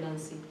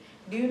dependency.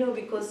 Do you know,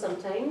 because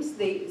sometimes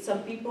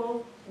some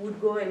people would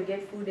go and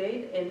get food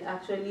aid and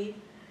actually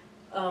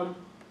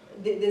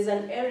there's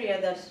an area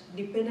that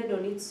depended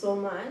on it so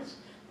much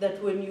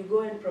that when you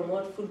go and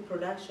promote food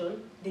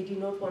production, they did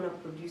not want to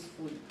produce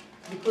food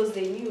because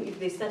they knew if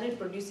they started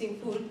producing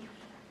food,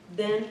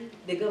 then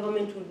the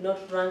government would not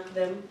rank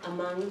them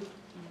among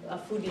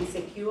food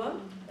insecure.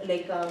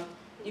 Like,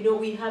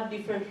 we have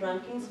different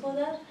rankings for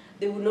that.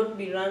 They would not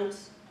be ranked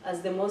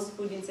as the most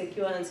food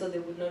insecure, and so they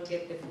would not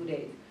get the food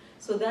aid.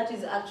 So that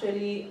is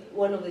actually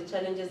one of the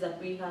challenges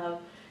that we have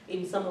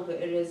in some of the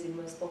areas in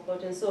West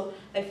Pokot. And so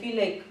I feel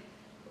like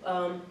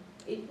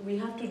we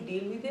have to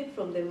deal with it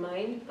from the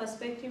mind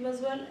perspective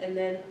as well, and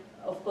then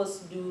of course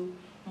do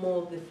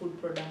more of the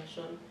food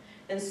production.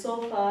 And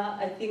so far,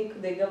 I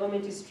think the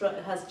government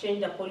has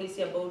changed a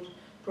policy about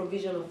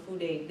provision of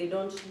food aid. They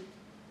don't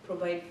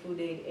provide food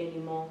aid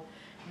anymore.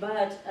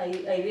 But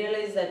I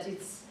realize that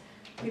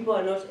people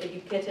are not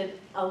educated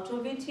out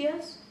of it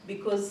yet,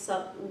 because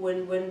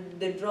when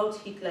the drought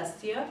hit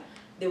last year,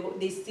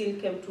 they still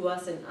came to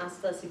us and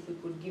asked us if we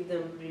could give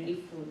them relief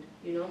food,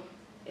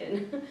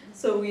 And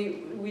so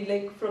we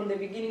like from the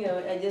beginning,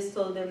 I just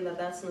told them that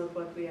that's not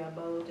what we are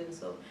about. And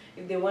so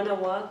if they want to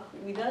work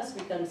with us,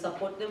 we can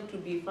support them to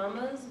be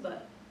farmers,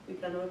 but we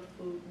cannot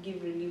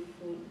give relief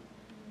food.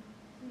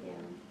 Yeah.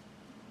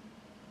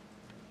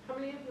 How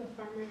many of the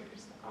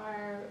farmers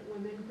are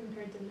women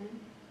compared to men?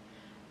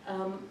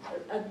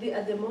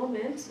 At the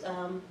moment,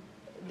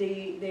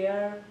 they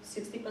are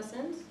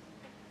 60%,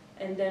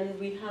 and then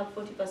we have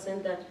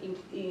 40% that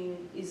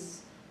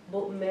is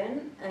both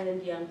men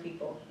and young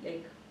people,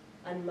 like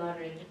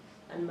unmarried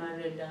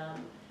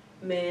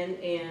men,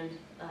 and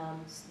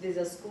there's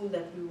a school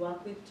that we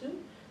work with too.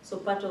 So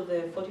part of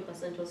the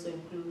 40% also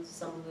includes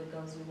some of the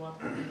girls we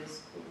work with in the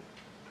school.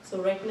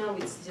 So right now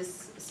it's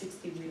just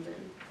 60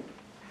 women.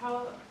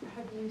 How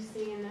have you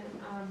seen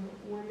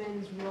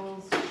women's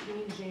roles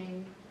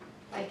changing,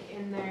 like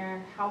in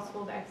their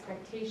household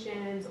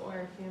expectations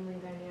or family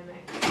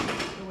dynamics?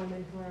 The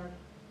women who are,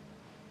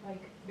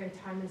 like, their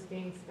time is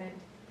being spent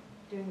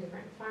doing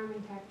different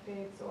farming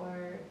tactics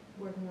or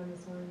working on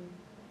this one,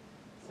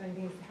 certain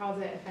things. How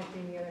is it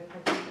affecting the other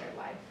parts of their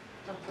life?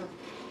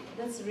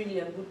 That's really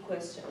a good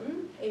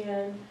question,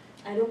 and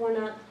I don't want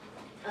to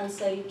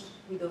answer it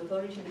with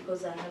authority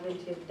because I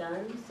haven't yet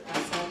done a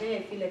survey.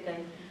 I feel like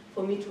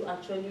for me to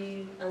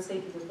actually answer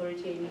it with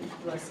authority, I need to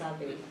do a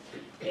survey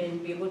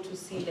and be able to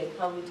see like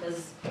how it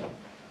has,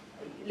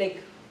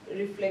 like,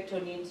 reflect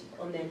on it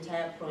on the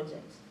entire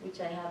project, which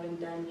I haven't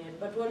done yet.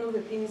 But one of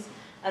the things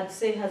I'd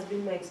say has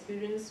been my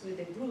experience with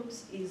the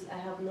groups is I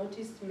have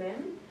noticed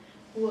men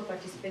who are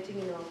participating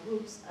in our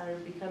groups are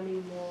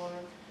becoming more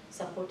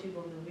supportive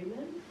of the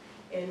women,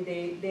 and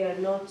they are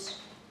not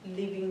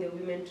leaving the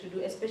women to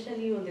do,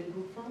 especially on the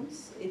group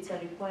farms, it's a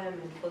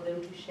requirement for them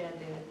to share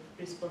their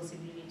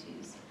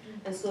responsibilities.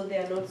 And so they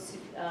are not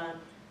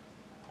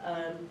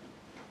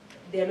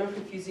they are not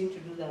refusing to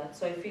do that.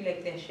 So I feel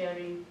like they're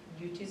sharing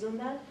duties on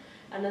that.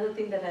 Another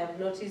thing that I have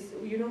noticed,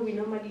 we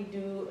normally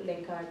do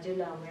like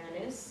gender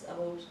awareness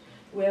about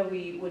when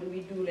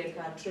we do like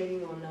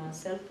training on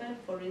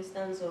self-help, for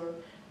instance, or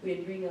we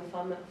are doing a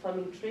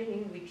farming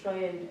training, we try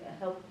and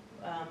help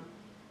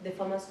the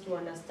farmers to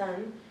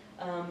understand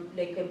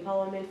like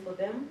empowerment for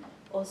them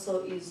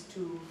also is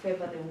to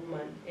favor the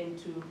woman and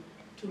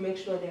to make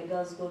sure their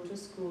girls go to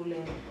school.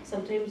 And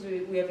sometimes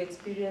we have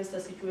experienced a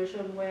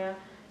situation where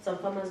some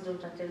farmers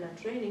don't attend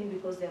a training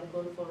because they have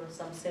gone for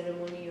some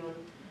ceremony on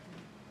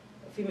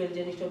female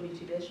genital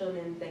mutilation,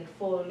 and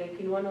like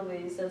in one of the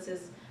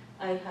instances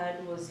I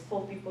had was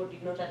 4 people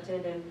did not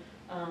attend, and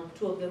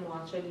 2 of them were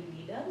actually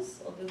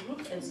leaders of the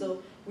group. And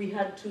so we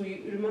had to,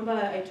 remember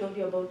I told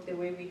you about the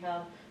way we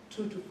have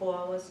 2 to 4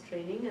 hours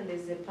training, and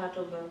there's a part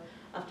of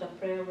after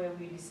prayer where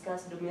we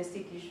discuss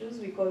domestic issues.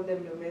 We call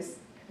them domes.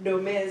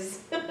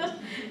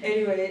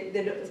 Anyway,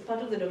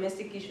 part of the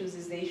domestic issues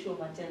is the issue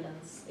of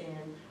attendance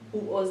and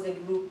who owes the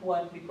group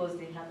what because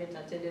they haven't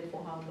attended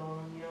for how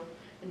long,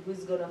 and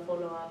who's gonna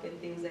follow up and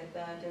things like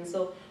that. And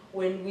so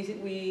when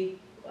we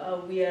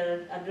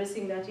are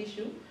addressing that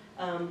issue,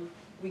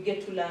 we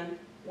get to learn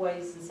why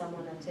isn't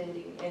someone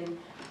attending. And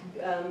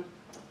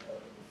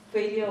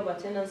failure of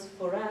attendance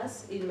for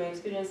us, in my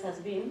experience, has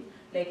been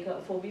like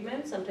for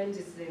women, sometimes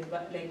it's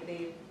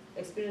they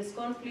experience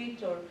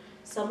conflict, or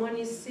someone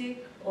is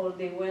sick, or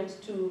they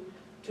went to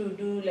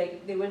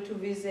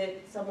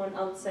visit someone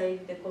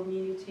outside the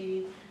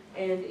community,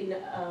 and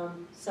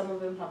some of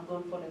them have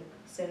gone for like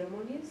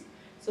ceremonies.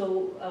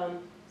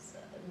 So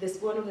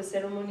this one of the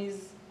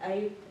ceremonies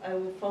I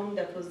found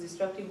that was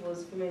destructive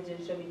was female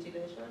genital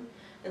mutilation.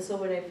 And so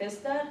when I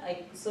faced that,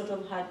 I sort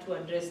of had to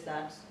address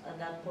that at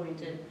that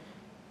point and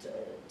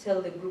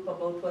tell the group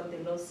about what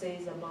the law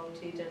says about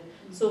it.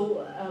 And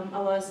so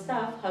our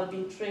staff have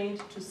been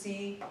trained to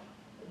see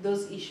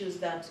those issues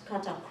that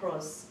cut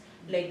across,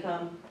 like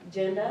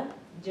gender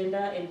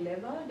and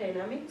labor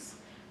dynamics,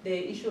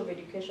 the issue of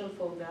education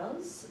for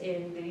girls,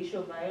 and the issue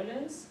of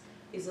violence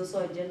is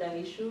also a gender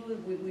issue.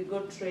 We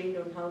got trained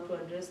on how to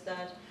address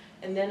that.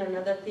 And then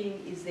another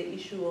thing is the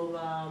issue of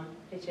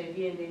HIV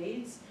and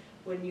AIDS,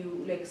 when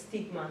you, like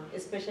stigma,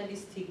 especially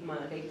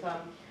stigma. Like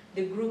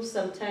the groups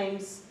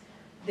sometimes,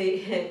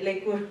 they,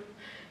 like,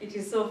 it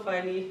is so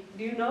funny.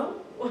 Do you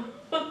know?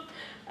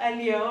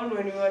 Earlier on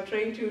when we were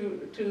trying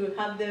to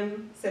have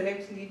them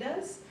select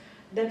leaders,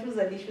 that was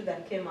an issue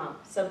that came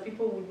up. Some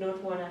people would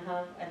not want to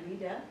have a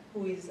leader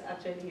who is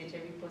actually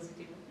HIV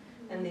positive,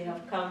 and they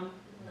have come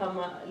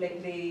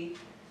like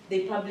they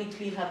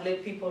publicly have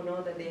let people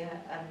know that they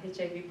are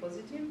HIV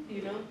positive,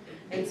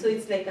 and so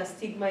it's like a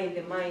stigma in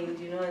the mind,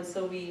 and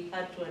so we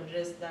had to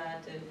address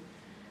that,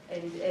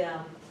 and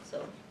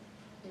so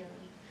yeah,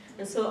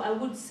 and so I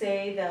would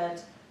say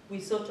that we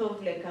sort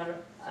of like are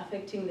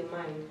affecting the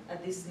mind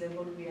at this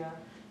level. We are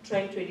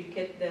trying to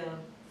educate the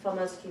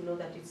farmers to know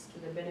that it's to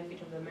the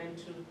benefit of the men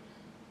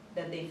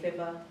that they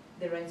favor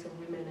the rights of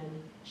women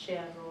and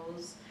share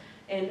roles.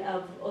 And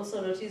I've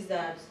also noticed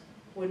that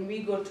when we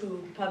go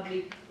to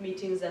public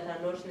meetings that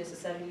are not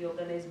necessarily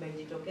organized by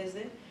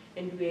Jitokeze,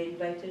 and we are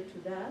invited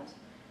to that,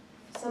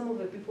 some of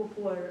the people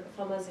who are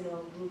farmers in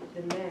our group,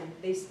 the men,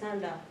 they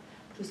stand up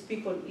to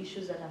speak on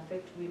issues that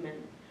affect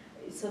women.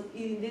 So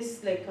in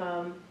this like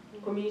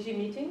community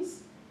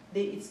meetings,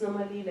 it's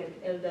normally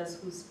like elders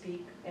who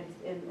speak,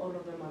 and all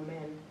of them are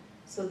men.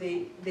 So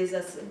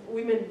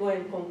women go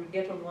and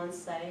congregate on one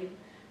side,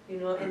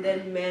 and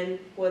then men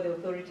who are the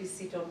authorities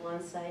sit on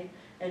one side,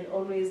 and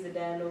always the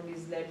dialogue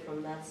is led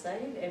from that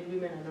side, and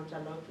women are not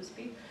allowed to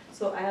speak.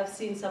 So I have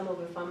seen some of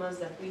the farmers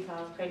that we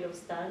have kind of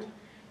stand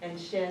and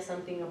share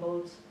something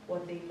about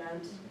what they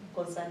learned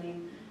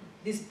concerning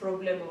this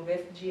problem of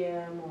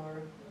FGM,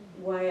 or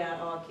why are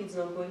our kids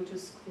not going to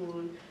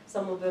school.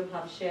 Some of them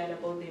have shared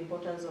about the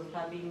importance of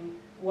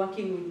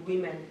working with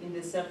women in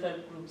the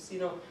self-help groups.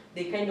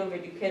 They kind of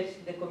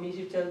educate the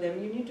community, tell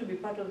them, you need to be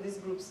part of these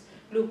groups.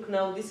 Look,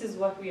 now this is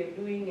what we are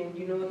doing, and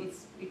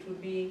it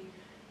would be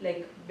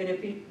like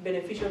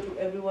beneficial to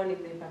everyone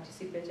if they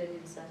participated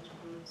in such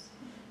groups.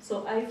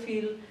 So I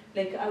feel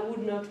like I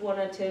would not want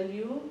to tell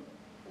you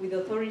with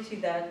authority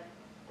that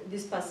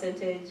this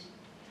percentage,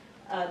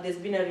 there's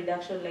been a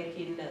reduction like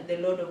in the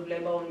load of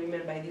labor on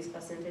women by this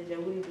percentage. I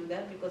wouldn't do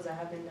that because I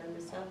haven't done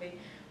the survey.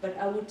 But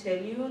I would tell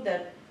you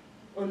that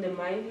on the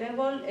mind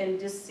level, and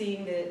just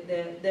seeing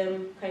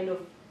them kind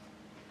of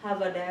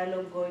have a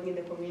dialogue going in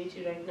the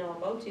community right now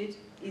about it,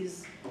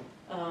 is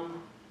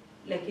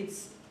like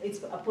it's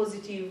a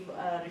positive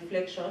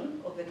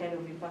reflection of the kind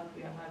of impact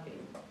we are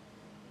having.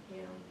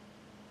 Yeah.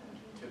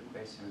 2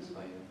 questions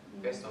for you.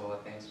 First of all,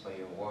 thanks for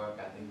your work.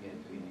 I think you're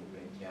doing a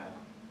great job.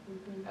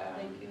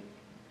 Thank you.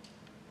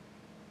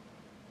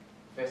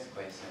 First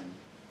question.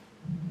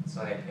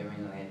 So I came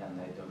in late,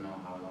 and I don't know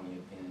how long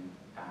you've been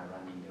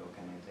running the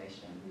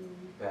organization.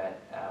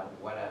 But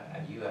what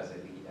are you as a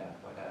leader?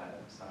 What are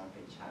some of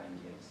the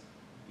challenges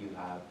you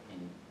have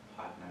in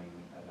partnering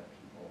with other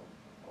people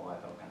or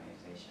other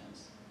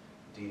organizations?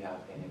 Do do you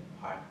have any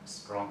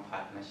strong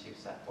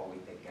partnerships at all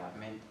with the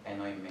government? I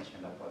know you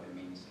mentioned about the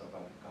Ministry of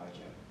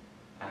Agriculture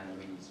and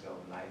the Ministry of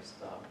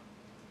Livestock,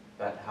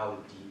 but how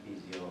deep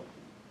is your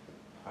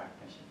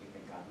partnership with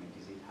the government?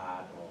 Is it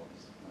hard or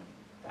is it not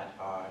that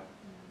hard?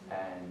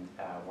 And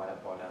what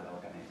about other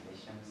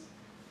organizations?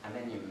 And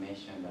then you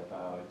mentioned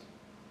about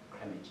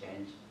climate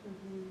change.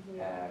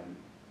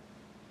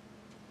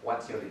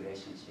 What's your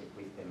relationship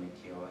with the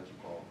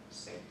meteorological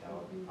sector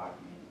or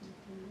department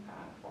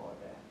for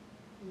that?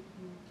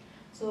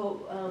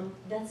 So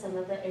that's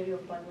another area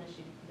of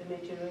partnership. The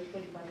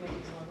meteorological department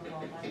is one of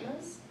our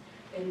partners,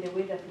 and the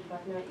way that we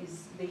partner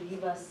is they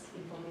give us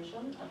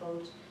information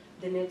about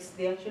the next.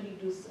 They actually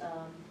do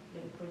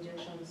the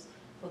projections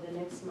for the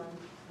next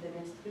month, the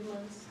next 3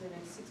 months, the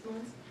next 6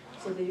 months.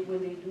 So when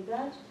they do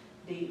that,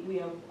 we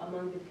are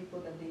among the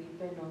people that they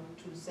depend on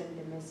to send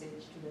the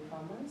message to the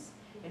farmers,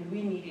 and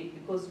we need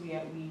it because we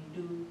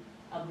do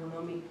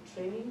agronomic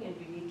training, and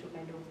we need to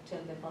kind of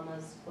tell the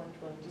farmers what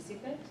to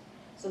anticipate.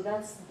 So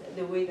that's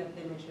the way that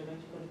the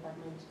meteorological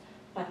department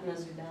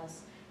partners with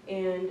us.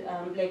 And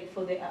like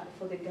for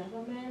the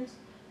government,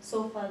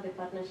 so far the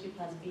partnership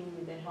has been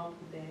with the help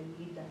with the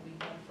lead that we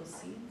got for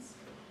seeds.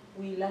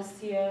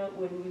 Last year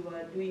when we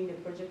were doing the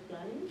project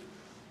planning,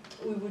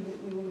 we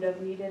would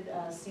have needed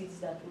seeds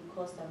that would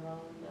cost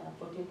around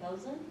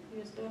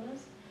 $14,000.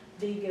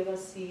 They gave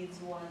us seeds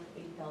worth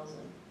 $8,000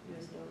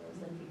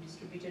 that we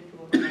distributed to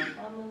all of our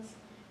farmers.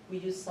 We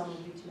used some of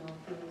it in our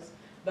fields.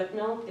 But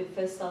now they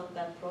phased out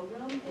that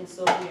program, and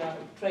so we are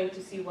trying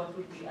to see what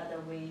would be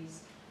other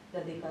ways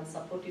that they can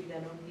support if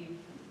they're not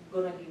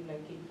gonna give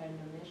like in-kind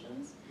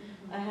donations.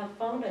 I have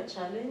found a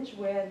challenge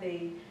where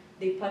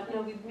they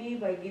partner with me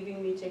by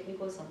giving me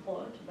technical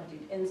support, but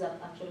it ends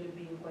up actually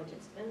being quite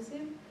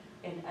expensive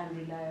and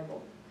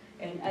unreliable.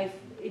 And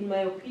in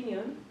my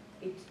opinion,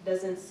 it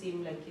doesn't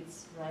seem like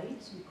it's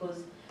right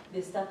because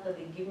the staff that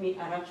they give me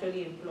are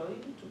actually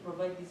employed to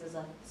provide this as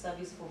a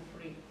service for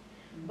free.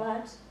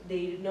 But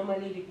they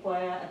normally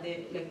require,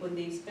 like when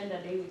they spend a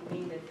day with me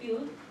in the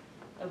field,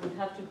 I would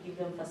have to give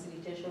them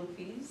facilitation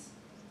fees,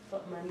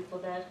 money for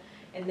that,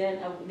 and then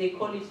they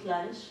call it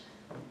lunch,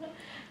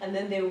 and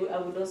then I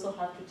would also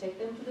have to take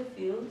them to the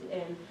field,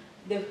 and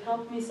they've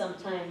helped me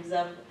sometimes.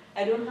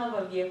 I don't have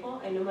a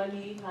vehicle, I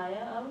normally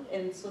hire out,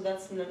 and so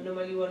that's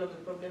normally one of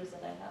the problems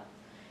that I have.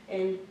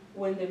 And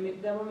when the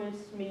government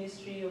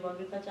Ministry of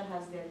Agriculture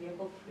has their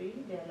vehicle free,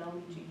 they allow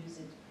me to use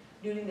it.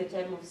 During the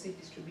time of seed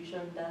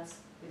distribution, that's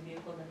the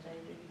vehicle that I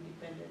really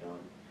depended on.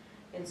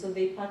 And so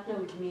they partner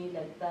with me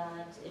like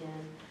that.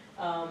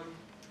 And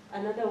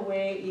another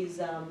way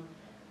is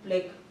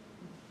like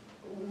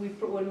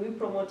when we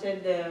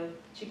promoted the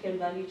chicken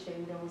value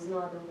chain, there was no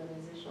other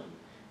organization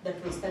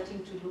that was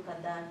starting to look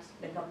at that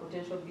like a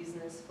potential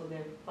business for the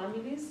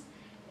families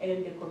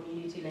and the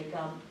community, like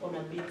on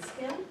a big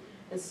scale.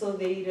 And so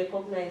they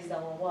recognized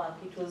our work.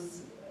 It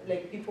was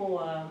like people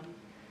were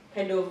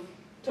kind of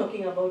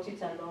talking about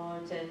it a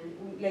lot,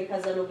 and like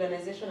as an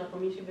organization, a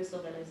community-based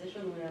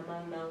organization, we are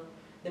among now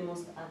the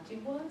most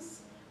active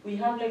ones. We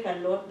have like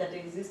a lot that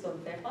exists on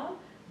paper,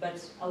 but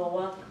our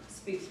work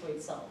speaks for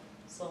itself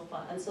so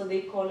far. And so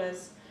they call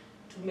us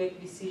to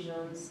make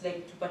decisions,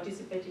 like to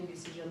participate in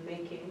decision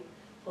making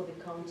for the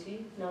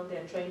county. Now they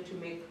are trying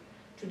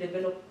to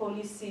develop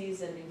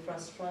policies and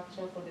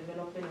infrastructure for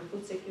development of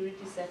food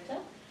security sector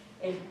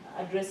and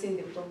addressing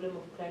the problem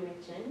of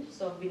climate change.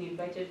 So I've been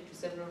invited to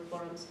several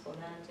forums for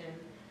that, and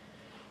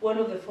one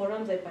of the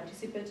forums I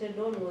participated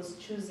on was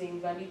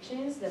choosing value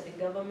chains that the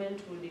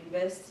government would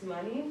invest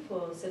money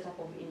for setup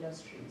of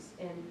industries.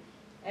 And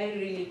I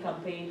really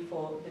campaigned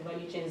for the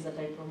value chains that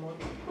I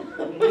promote.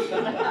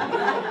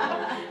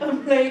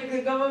 I'm like,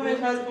 the government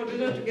has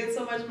potential to get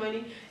so much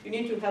money, you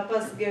need to help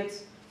us get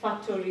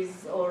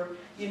factories or,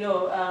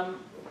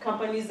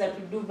 companies that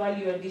would do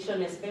value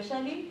addition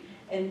especially,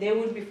 and they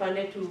would be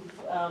funded to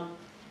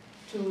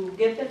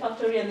get the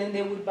factory, and then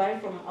they would buy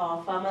from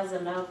our farmers,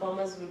 and our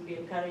farmers would be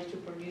encouraged to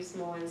produce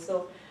more. And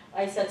so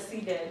I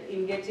succeeded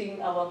in getting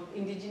our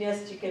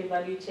indigenous chicken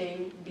value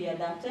chain be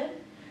adapted.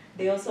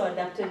 They also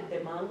adapted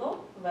the mango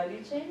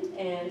value chain,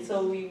 and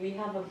so we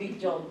have a big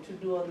job to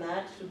do on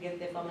that to get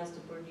the farmers to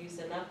produce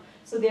enough.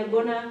 So they're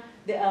gonna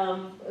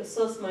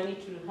source money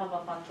to have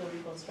a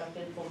factory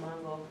constructed for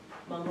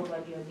mango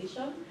value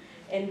addition,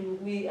 and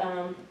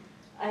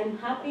I'm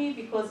happy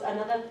because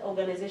another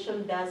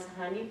organization does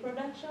honey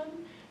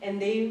production,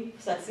 and they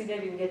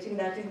succeeded in getting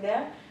that in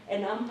there.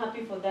 And I'm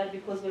happy for that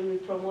because when we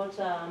promote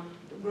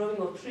growing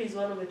of trees,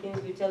 one of the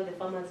things we tell the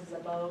farmers is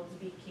about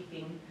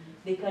beekeeping.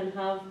 They can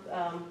have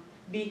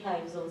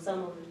beehives on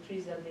some of the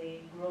trees that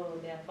they grow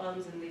on their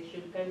farms, and they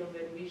should kind of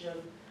envision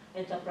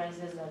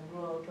enterprises that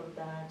grow out of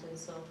that. And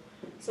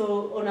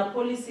so on a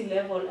policy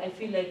level, I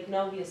feel like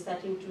now we are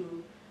starting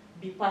to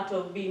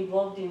be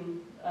involved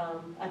in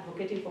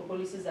advocating for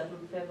policies that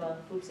would favor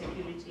food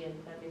security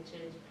and climate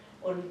change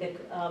on the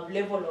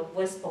level of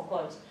West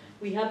Pokot.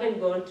 We haven't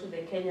gone to the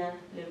Kenya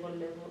level,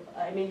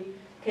 I mean,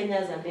 Kenya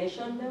as a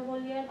nation level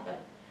yet, but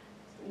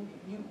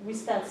we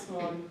start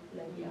small,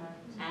 like that.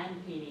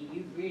 And Petey,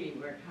 you've really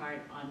worked hard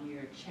on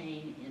your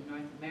chain in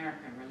North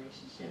American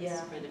relationships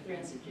Yeah, for the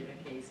Friends of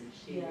Jitokeze.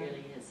 She Yeah.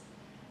 really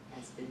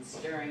has been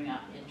stirring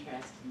up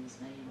interest in as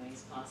many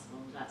ways possible.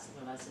 Got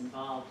some of us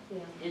involved Yeah.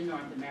 in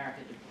North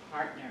America to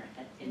partner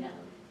Yeah.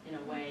 in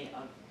a way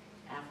of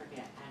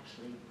Africa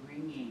actually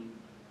bringing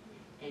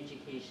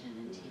education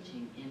and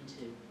teaching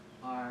into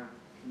our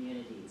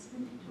communities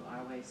and into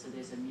our ways. So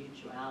there's a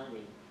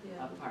mutuality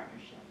Yeah. of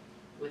partnership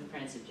with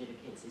Friends of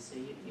Jitokeze. So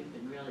you've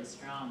been really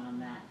strong on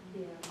that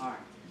Yeah.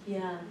 part.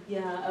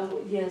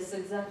 Yes,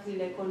 exactly.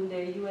 Like on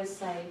the US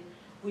side,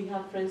 we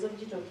have Friends of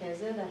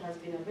Jitokeze that has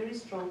been a very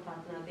strong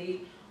partner.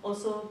 They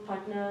also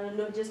partner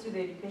not just with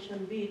the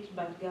education bit,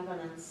 but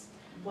governance.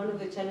 One of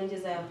the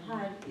challenges I have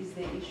had is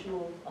the issue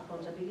of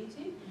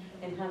accountability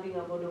and having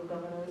a board of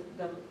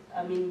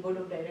board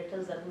of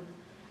directors that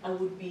I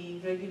would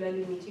be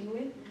regularly meeting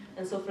with.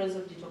 And so Friends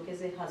of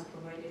Jitokeze has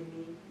provided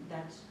me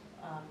that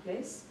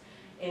place.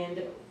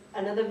 And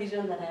another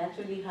vision that I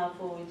actually have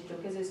for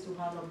Jitokeze is to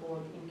have a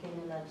board in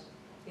Kenya that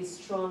is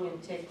strong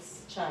and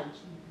takes charge,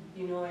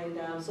 you know.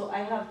 And so I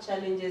have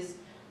challenges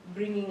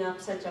bringing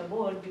up such a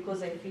board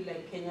because I feel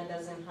like Kenya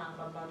doesn't have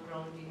a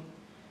background in,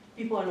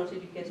 people are not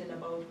educated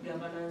about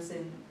governance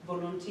and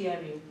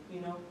volunteering,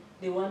 you know.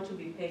 They want to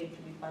be paid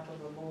to be part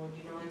of a board,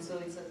 you know, and so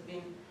it has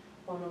been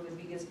one of the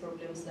biggest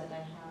problems that I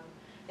have.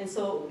 And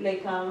so,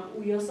 like,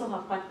 we also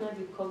have partnered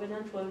with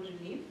Covenant World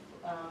Relief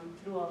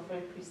through our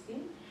friend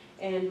Christine,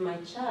 and my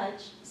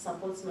church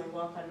supports my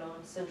work a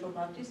lot, Central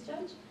Baptist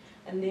Church,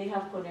 and they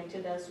have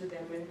connected us with the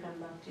American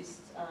Baptist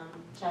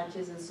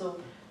churches, and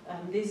so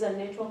there's a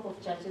network of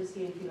churches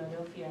here in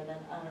Philadelphia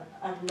that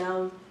are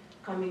now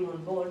coming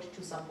on board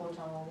to support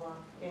our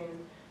work.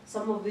 And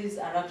some of these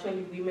are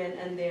actually women,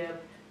 and they're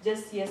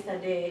just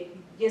yesterday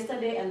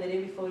and the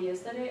day before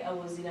yesterday, I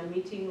was in a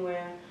meeting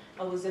where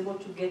I was able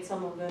to get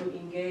some of them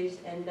engaged,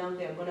 and now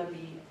they're going to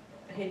be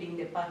heading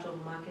the part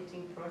of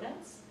marketing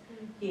products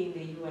here in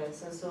the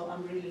US, and so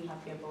I'm really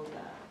happy about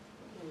that.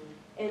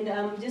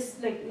 And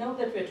just like now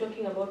that we're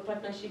talking about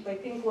partnership, I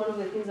think one of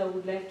the things I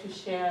would like to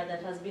share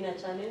that has been a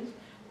challenge,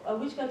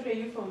 which country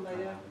are you from, by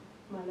the way?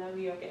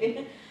 Malawi,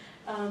 okay.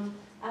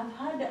 I've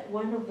had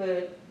one of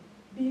the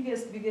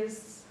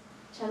biggest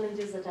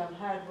challenges that I've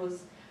had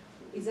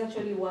is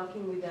actually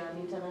working with an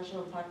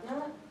international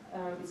partner.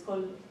 It's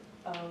called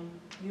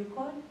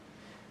UCOD.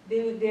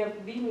 They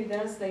have been with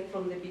us like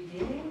from the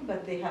beginning,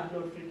 but they have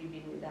not really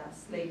been with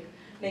us.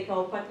 Like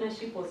our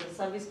partnership was a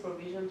service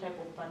provision type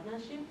of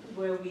partnership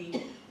where we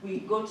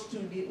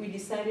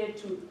decided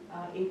to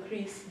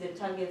increase the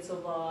targets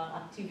of our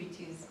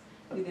activities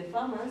with the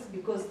farmers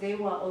because they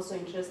were also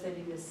interested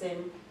in the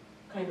same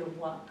kind of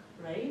work,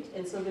 right?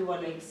 And so they were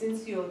like,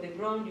 since you're on the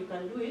ground, you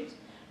can do it,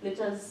 let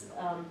us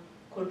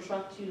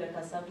contract you like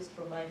a service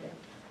provider.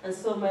 And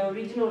so my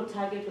original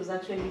target was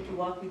actually to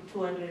work with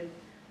 200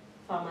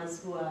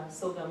 farmers who are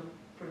sorghum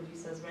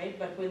producers, right?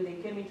 But when they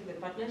came into the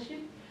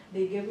partnership,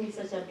 they gave me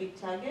such a big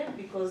target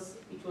because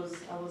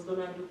I was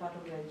gonna do part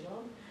of their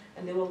job,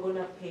 and they were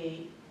gonna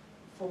pay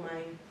for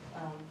my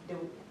the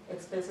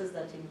expenses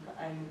that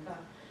I incur.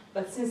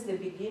 But since the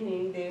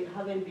beginning, they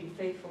haven't been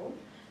faithful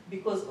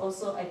because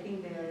also I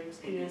think they are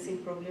experiencing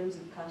problems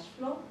with cash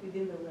flow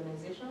within the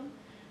organization.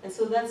 And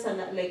so that's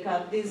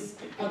there's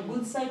a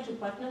good side to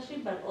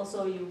partnership, but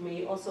also you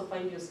may also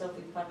find yourself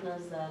with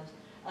partners that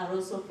are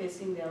also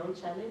facing their own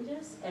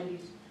challenges, and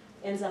it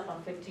ends up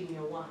affecting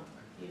your work,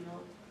 you know.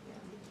 Yeah.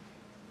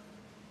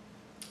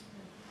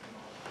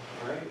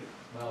 Great.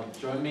 Well,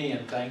 join me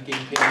in thanking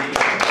Penny. We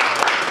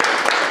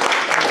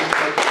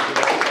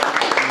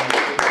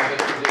have a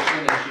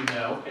tradition, as you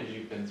know, because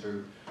you've been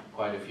through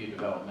quite a few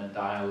development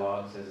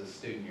dialogues as a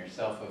student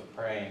yourself, of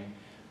praying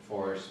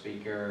for a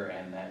speaker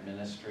and that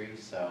ministry.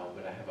 So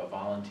would I have a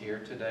volunteer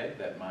today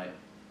that might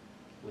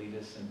lead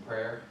us in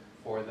prayer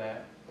for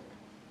that?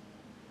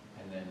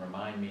 And then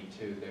remind me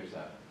too, there's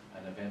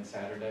an event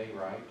Saturday,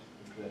 right?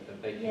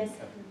 That they can Yes,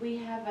 come. we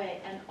have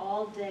an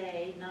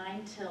all-day,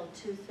 9 till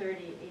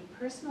 2:30, a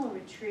personal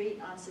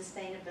retreat on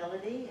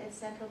sustainability at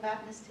Central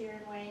Baptist here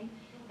in Wayne.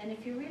 And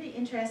if you're really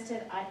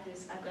interested,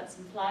 I've got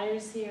some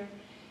flyers here.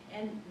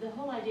 And the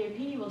whole idea,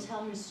 Petey will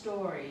tell her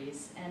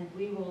stories, and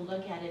we will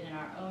look at it in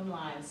our own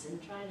lives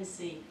and try to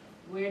see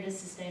where does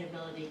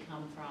sustainability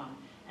come from,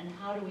 and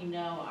how do we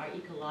know our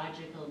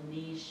ecological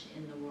niche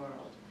in the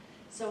world.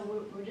 So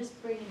we're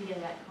just bringing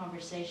together that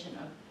conversation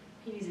of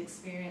Petey's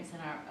experience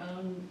and our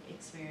own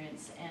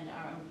experience and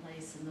our own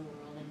place in the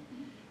world,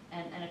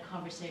 and a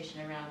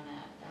conversation around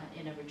that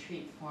in a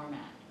retreat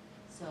format.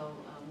 So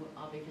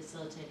I'll be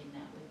facilitating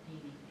that with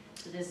Petey.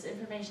 So there's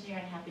information here.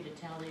 I'm happy to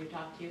tell you,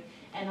 talk to you,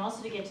 and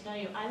also to get to know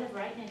you. I live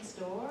right next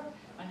door.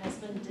 My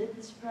husband did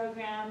this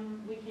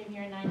program. We came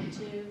here in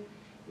 '92.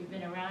 We've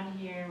been around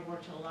here,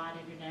 worked a lot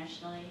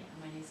internationally.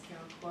 My name is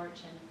Carol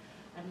Korch, and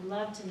I'd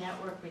love to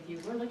network with you.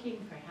 We're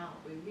looking for help.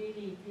 We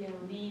really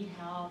need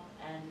help,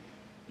 and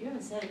you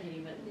haven't said it,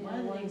 Petey, but one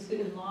of the things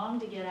we long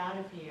to get out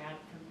of here,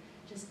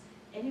 just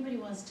anybody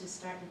wants to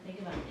start to think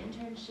about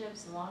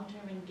internships,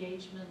 long-term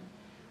engagement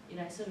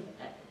sort of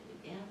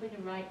helping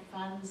to write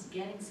funds,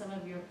 getting some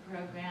of your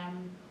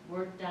program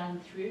work done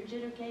through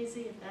Jitokeze,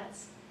 if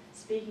that's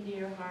speaking to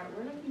your heart.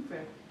 We're looking for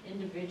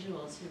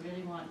individuals who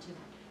really want to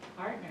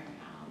partner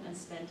and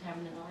spend time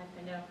in their life.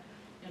 I know,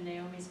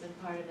 Naomi's been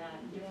part of that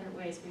in different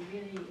ways. We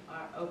really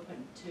are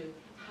open to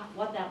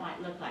what that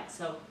might look like.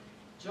 So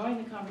join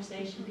the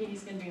conversation.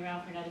 Petey's going to be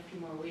around for another few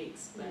more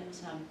weeks, but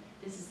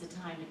this is the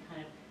time to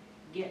kind of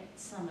get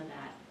some of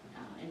that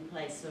in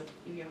place. So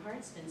if your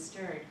heart's been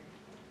stirred,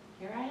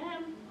 here I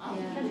am.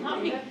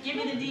 I'll give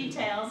you the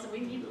details.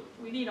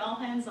 We need all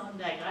hands on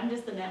deck. I'm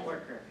just the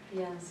networker.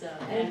 Yeah. So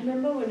I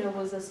remember when I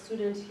was a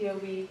student here,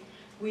 we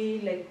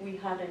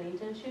had an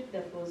internship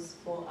that was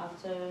for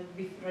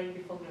right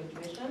before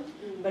graduation.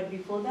 But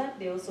before that,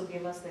 they also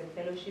gave us like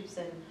fellowships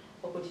and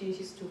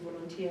opportunities to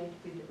volunteer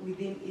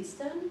within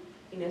Eastern.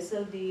 In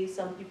SLD,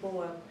 some people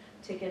were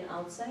taken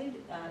outside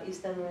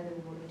Eastern where they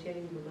were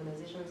volunteering in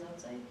organizations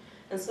outside.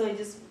 And so I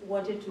just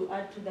wanted to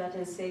add to that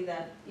and say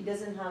that you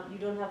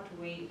don't have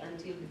to wait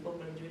until before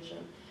graduation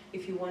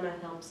if you want to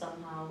help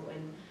somehow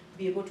and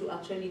be able to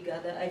actually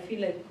gather. I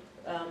feel like,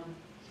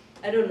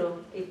 I don't know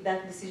if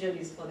that decision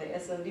is for the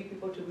SLD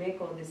people to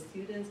make or the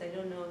students, I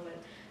don't know, but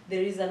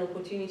there is an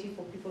opportunity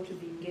for people to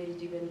be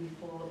engaged even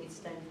before it's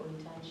time for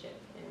internship.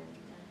 And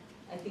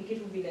I think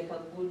it would be like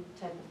a good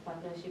type of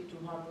partnership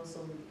to have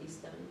also with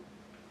Eastern.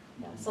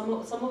 Yeah. Some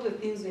of the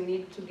things we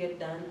need to get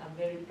done are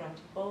very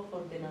practical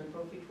for the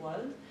nonprofit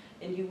world,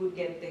 and you would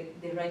get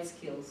the right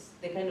skills,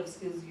 the kind of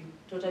skills you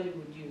totally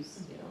would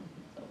use,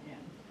 So,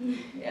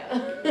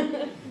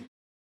 yeah.